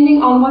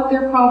depending on what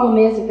their problem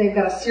is, if they've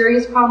got a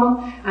serious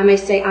problem, I may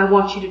say, I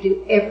want you to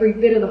do every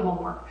bit of the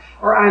homework.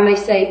 Or I may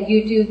say,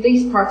 you do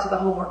these parts of the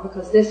homework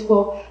because this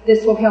will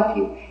help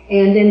you.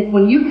 And then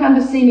when you come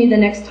to see me the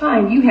next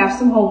time, you have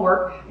some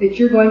homework that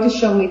you're going to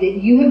show me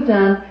that you have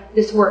done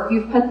this work.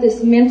 You've put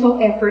this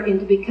mental effort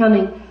into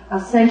becoming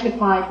a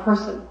sanctified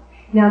person.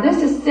 Now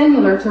this is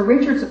similar to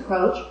Richard's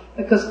approach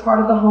because part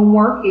of the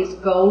homework is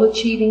goal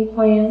achieving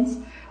plans.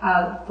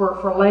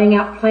 For laying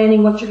out,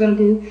 planning what you're going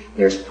to do.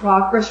 There's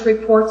progress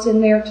reports in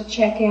there to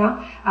check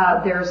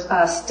out. There's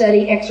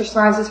study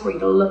exercises for you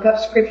to look up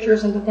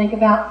scriptures and to think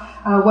about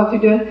what they're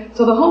doing.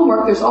 So the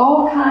homework, there's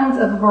all kinds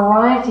of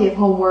variety of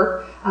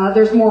homework.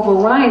 There's more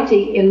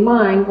variety in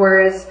mine,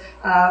 whereas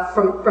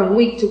from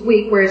week to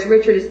week, whereas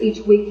Richard is each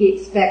week he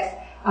expects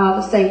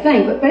the same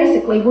thing. But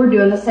basically, we're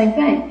doing the same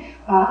thing.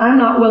 I'm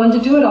not willing to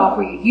do it all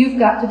for you. You've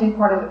got to do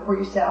part of it for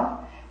yourself.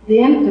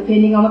 Then,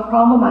 depending on the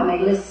problem, I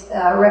may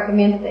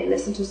recommend that they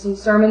listen to some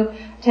sermon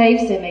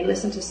tapes. They may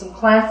listen to some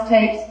class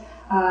tapes,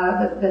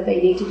 that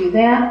they need to do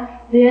that.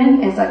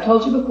 Then, as I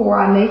told you before,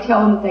 I may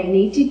tell them that they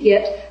need to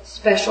get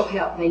special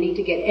help. They need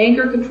to get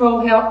anger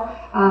control help,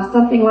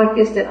 something like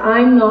this that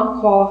I'm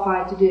not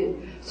qualified to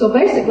do. So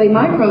basically,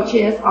 my approach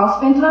is, I'll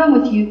spend time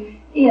with you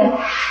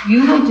if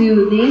you will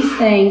do these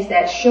things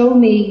that show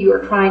me you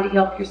are trying to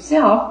help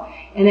yourself,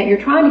 and that you're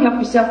trying to help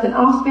yourself, then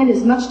I'll spend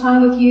as much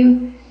time with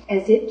you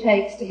as it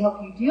takes to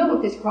help you deal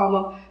with this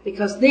problem,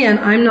 because then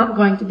I'm not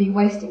going to be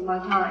wasting my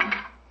time.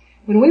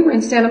 When we were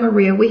in Santa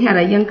Maria, we had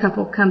a young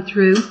couple come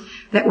through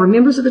that were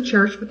members of the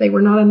church, but they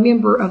were not a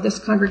member of this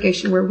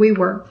congregation where we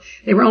were.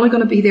 They were only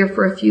going to be there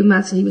for a few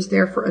months, and he was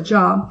there for a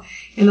job.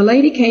 And the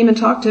lady came and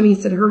talked to me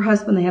and said her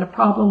husband, they had a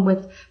problem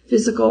with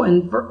physical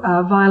and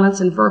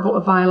violence and verbal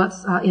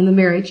violence in the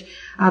marriage.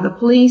 The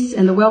police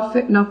and the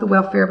welfare, not the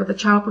welfare, but the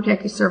Child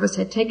Protective Service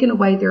had taken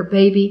away their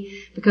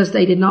baby because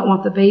they did not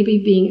want the baby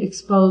being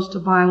exposed to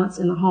violence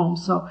in the home.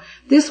 So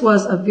this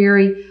was a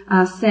very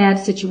sad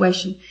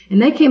situation.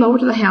 And they came over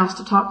to the house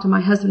to talk to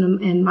my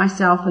husband and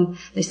myself, and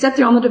they sat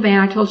there on the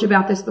divan. I told you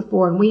about this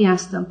before, and we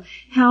asked them,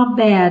 how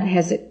bad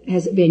has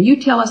it been?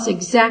 You tell us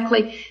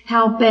exactly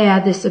how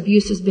bad this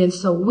abuse has been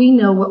so we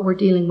know what we're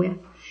dealing with.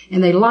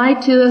 And they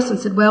lied to us and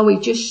said, well, he's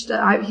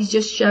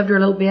just shoved her a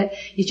little bit.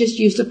 He's just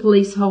used a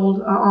police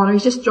hold on her.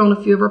 He's just thrown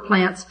a few of her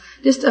plants.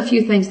 Just a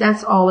few things.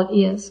 That's all it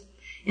is.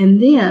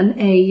 And then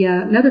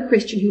another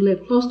Christian who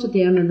lived close to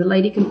them, and the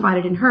lady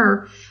confided in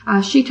her,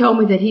 she told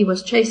me that he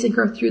was chasing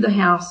her through the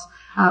house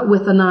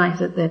with a knife,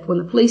 that when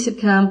the police had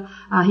come,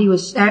 he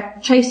was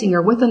chasing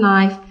her with a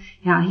knife.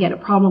 He had a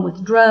problem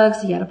with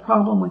drugs. He had a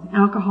problem with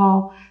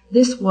alcohol.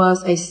 This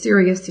was a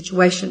serious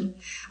situation.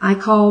 I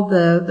called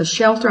the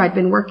shelter. I'd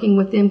been working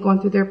with them,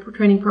 going through their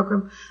training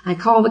program. I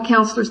called the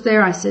counselors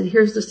there. I said,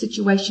 here's the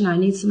situation. I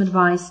need some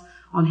advice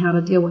on how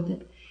to deal with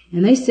it.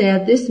 And they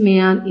said, this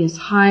man is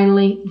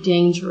highly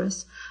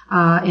dangerous.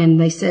 And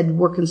they said,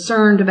 we're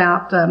concerned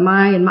about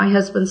my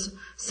husband's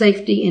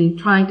safety in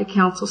trying to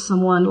counsel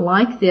someone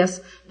like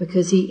this,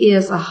 because he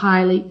is a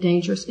highly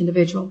dangerous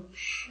individual.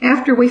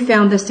 After we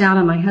found this out,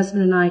 and my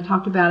husband and I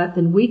talked about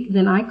it,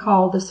 then I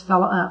called this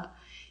fellow up.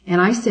 And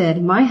I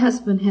said, my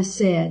husband has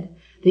said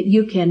that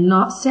you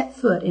cannot set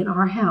foot in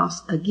our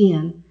house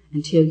again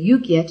until you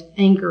get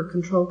anger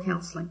control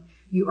counseling.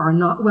 You are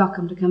not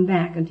welcome to come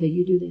back until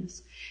you do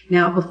this.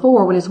 Now,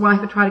 before, when his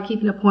wife would try to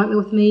keep an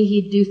appointment with me,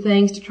 he'd do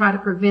things to try to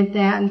prevent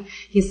that. And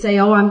he'd say,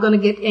 oh, I'm going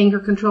to get anger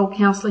control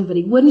counseling, but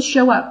he wouldn't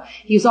show up.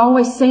 He was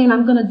always saying,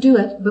 I'm going to do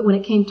it. But when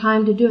it came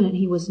time to doing it,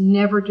 he was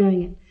never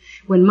doing it.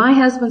 When my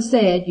husband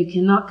said, you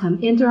cannot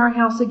come into our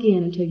house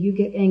again until you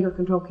get anger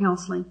control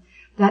counseling,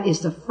 that is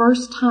the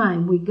first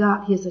time we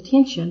got his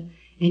attention,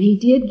 and he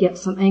did get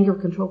some anger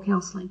control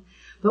counseling.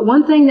 But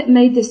one thing that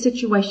made this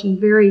situation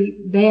very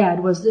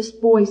bad was this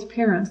boy's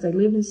parents. They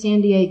lived in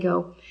San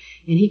Diego,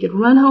 and he could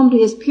run home to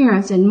his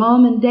parents, and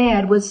mom and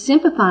dad would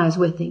sympathize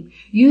with him.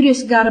 You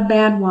just got a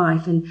bad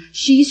wife, and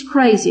she's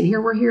crazy, and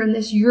here we're hearing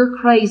this, you're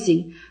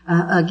crazy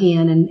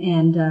again,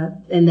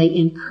 and they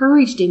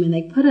encouraged him, and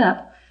they put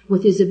up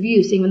with his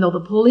abuse, even though the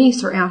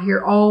police are out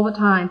here all the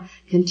time,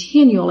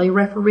 continually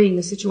refereeing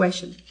the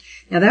situation.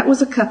 Now, that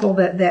was a couple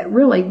that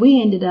really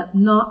we ended up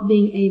not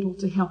being able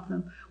to help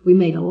them. We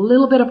made a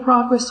little bit of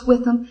progress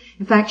with them.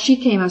 In fact,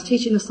 I was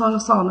teaching the Song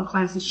of Solomon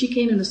class, and she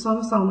came in the Song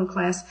of Solomon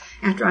class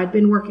after I'd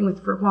been working with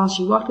her for a while.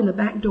 She walked in the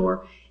back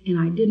door, and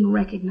I didn't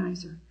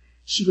recognize her.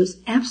 She was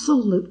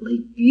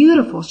absolutely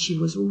beautiful. She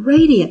was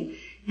radiant.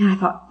 And I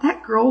thought,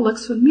 that girl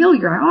looks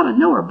familiar. I ought to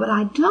know her, but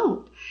I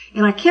don't.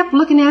 And I kept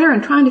looking at her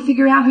and trying to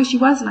figure out who she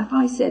was, and I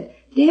finally said,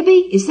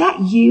 Debbie, is that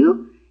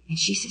you? And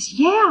she says,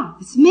 yeah,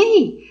 it's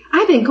me.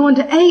 I've been going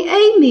to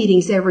AA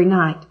meetings every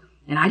night.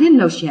 And I didn't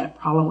know she had a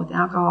problem with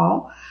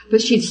alcohol,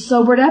 but she'd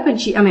sobered up, and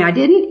I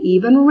didn't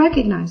even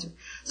recognize her.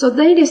 So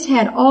they just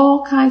had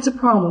all kinds of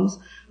problems,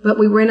 but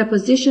we were in a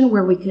position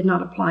where we could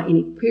not apply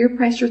any peer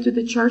pressure through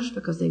the church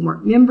because they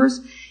weren't members,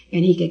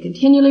 and he could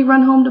continually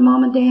run home to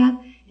mom and dad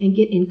and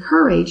get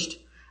encouraged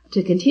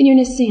to continue in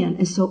his sin.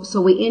 And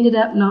so we ended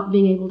up not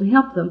being able to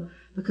help them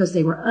because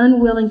they were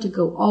unwilling to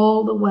go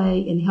all the way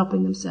in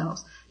helping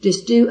themselves.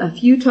 Just do a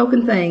few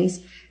token things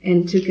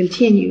and to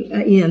continue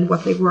in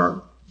what they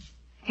were.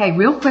 Okay,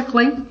 real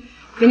quickly,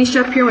 finish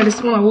up here. I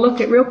just want to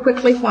look at real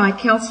quickly why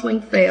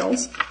counseling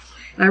fails.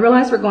 And I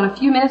realize we're going a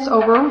few minutes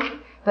over,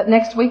 but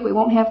next week we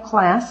won't have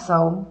class,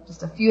 so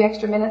just a few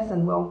extra minutes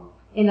and we'll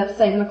end up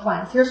saving the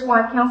class. Here's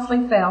why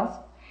counseling fails.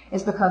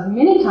 It's because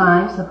many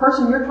times the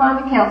person you're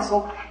trying to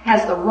counsel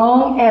has the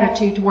wrong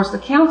attitude towards the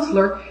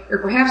counselor, or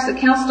perhaps the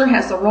counselor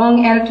has the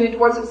wrong attitude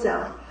towards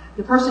himself.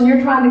 The person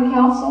you're trying to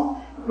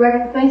counsel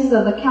thinks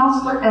of the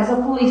counselor as a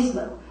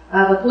policeman.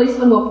 The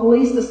policeman will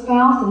police the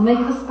spouse and make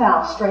the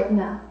spouse straighten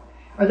up.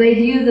 Or they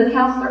view the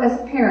counselor as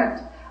a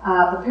parent.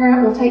 The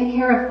parent will take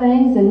care of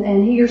things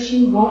and he or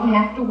she won't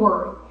have to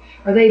worry.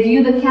 Or they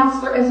view the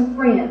counselor as a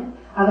friend.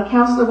 The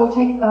counselor will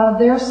take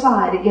their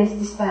side against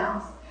the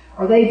spouse.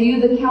 Or they view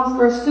the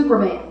counselor as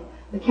Superman.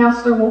 The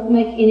counselor won't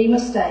make any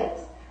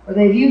mistakes. Or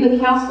they view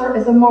the counselor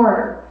as a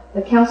martyr.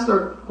 The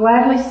counselor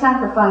gladly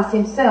sacrificed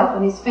himself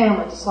and his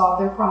family to solve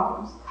their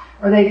problems.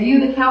 Or they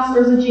view the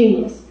counselor as a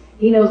genius.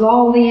 He knows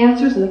all the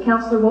answers and the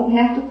counselor won't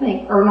have to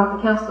think, or not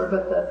the counselor,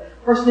 but the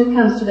person who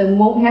comes to them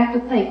won't have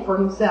to think for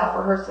himself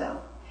or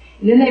herself.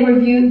 And then they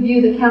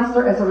view the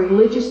counselor as a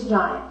religious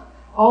giant.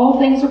 All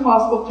things are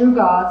possible through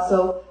God,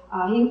 so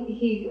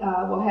he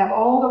will have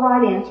all the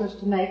right answers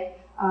to make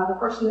the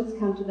person that's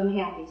come to them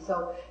happy.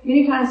 So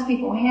many times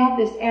people have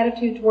this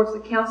attitude towards the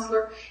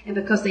counselor, and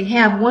because they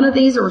have one of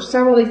these or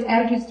several of these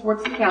attitudes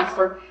towards the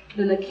counselor,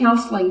 then the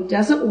counseling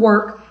doesn't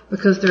work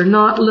because they're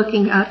not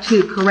looking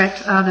to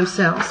correct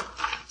themselves.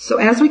 So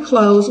as we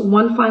close,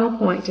 one final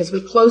point. As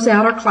we close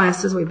out our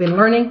classes, we've been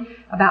learning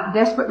about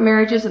desperate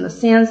marriages and the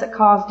sins that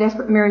cause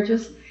desperate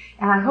marriages,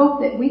 and I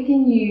hope that we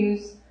can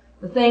use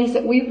the things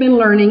that we've been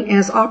learning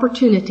as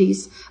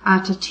opportunities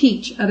to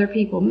teach other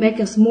people, make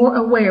us more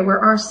aware where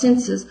our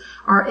senses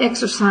are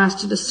exercised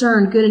to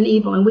discern good and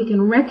evil, and we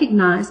can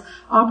recognize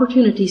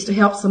opportunities to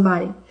help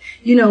somebody.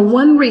 You know,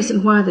 one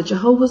reason why the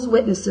Jehovah's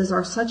Witnesses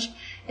are such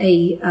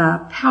a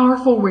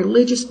powerful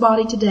religious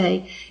body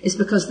today is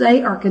because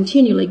they are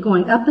continually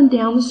going up and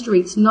down the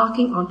streets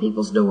knocking on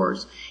people's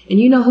doors. And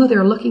you know who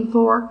they're looking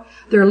for?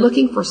 They're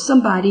looking for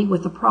somebody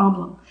with a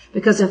problem.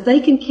 Because if they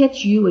can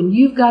catch you and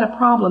you've got a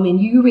problem and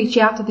you reach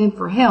out to them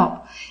for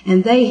help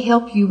and they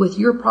help you with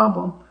your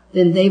problem,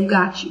 then they've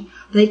got you.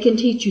 They can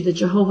teach you the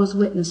Jehovah's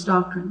Witness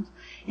doctrines.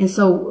 And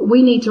so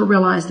we need to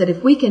realize that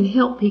if we can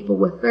help people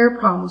with their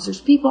problems, there's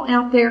people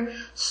out there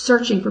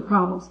searching for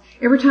problems.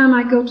 Every time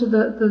I go to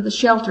the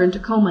shelter in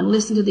Tacoma and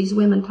listen to these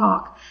women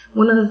talk,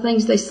 one of the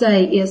things they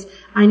say is,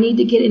 I need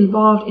to get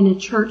involved in a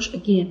church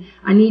again.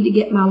 I need to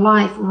get my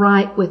life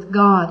right with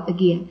God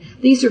again.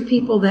 These are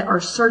people that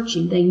are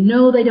searching. They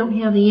know they don't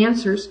have the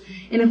answers.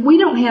 And if we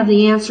don't have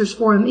the answers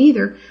for them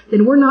either,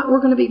 then we're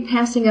going to be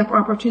passing up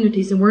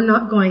opportunities and we're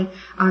not going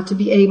to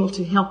be able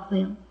to help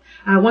them.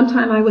 One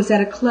time I was at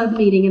a club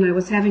meeting and I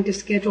was having to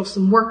schedule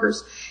some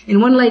workers,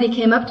 and one lady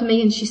came up to me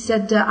and she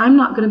said, I'm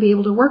not going to be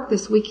able to work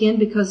this weekend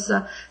because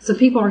some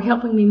people are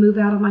helping me move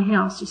out of my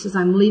house. She says,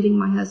 I'm leaving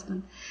my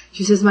husband.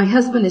 She says, my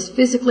husband is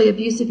physically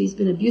abusive. He's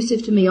been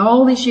abusive to me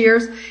all these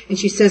years. And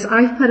she says,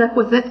 I've put up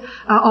with it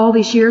all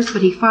these years,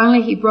 but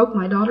he broke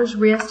my daughter's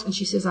wrist. And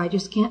she says, I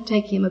just can't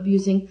take him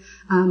abusing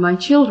my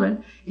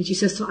children. And she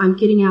says, so I'm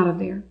getting out of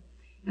there.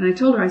 And I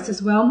told her, I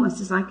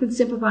can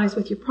sympathize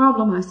with your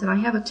problem. I said, I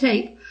have a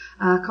tape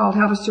called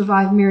How to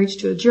Survive Marriage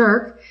to a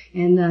Jerk,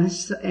 and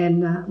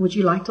would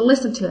you like to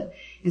listen to it?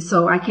 And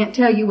so I can't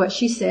tell you what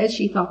she said.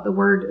 She thought the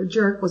word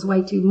jerk was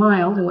way too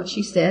mild, and what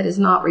she said is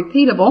not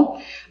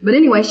repeatable. But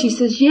anyway, she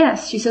says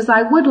yes. She says,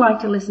 I would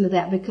like to listen to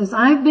that because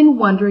I've been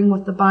wondering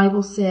what the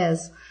Bible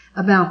says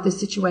about this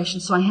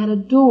situation. So I had a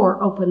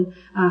door open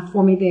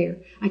for me there.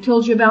 I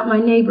told you about my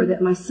neighbor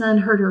that my son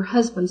heard her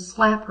husband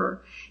slap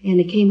her, and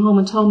he came home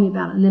and told me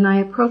about it. And then I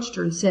approached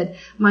her and said,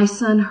 my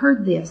son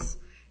heard this.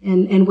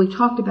 And we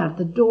talked about it.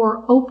 The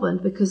door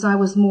opened because I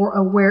was more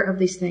aware of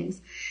these things.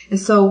 And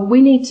so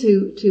we need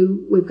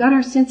we've got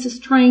our senses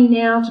trained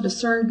now to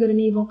discern good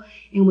and evil,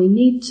 and we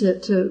need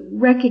to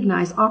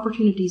recognize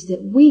opportunities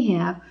that we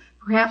have,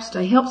 perhaps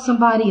to help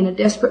somebody in a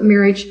desperate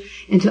marriage,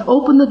 and to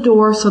open the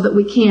door so that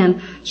we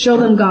can show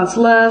them God's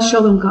love,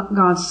 show them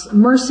God's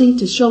mercy,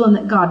 to show them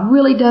that God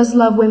really does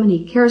love women,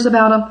 He cares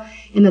about them,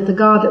 and that the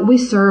God that we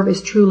serve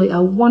is truly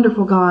a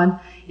wonderful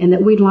God, and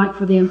that we'd like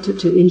for them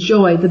to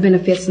enjoy the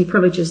benefits and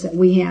privileges that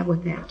we have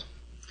with that.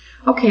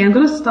 Okay, I'm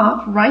going to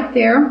stop right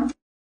there.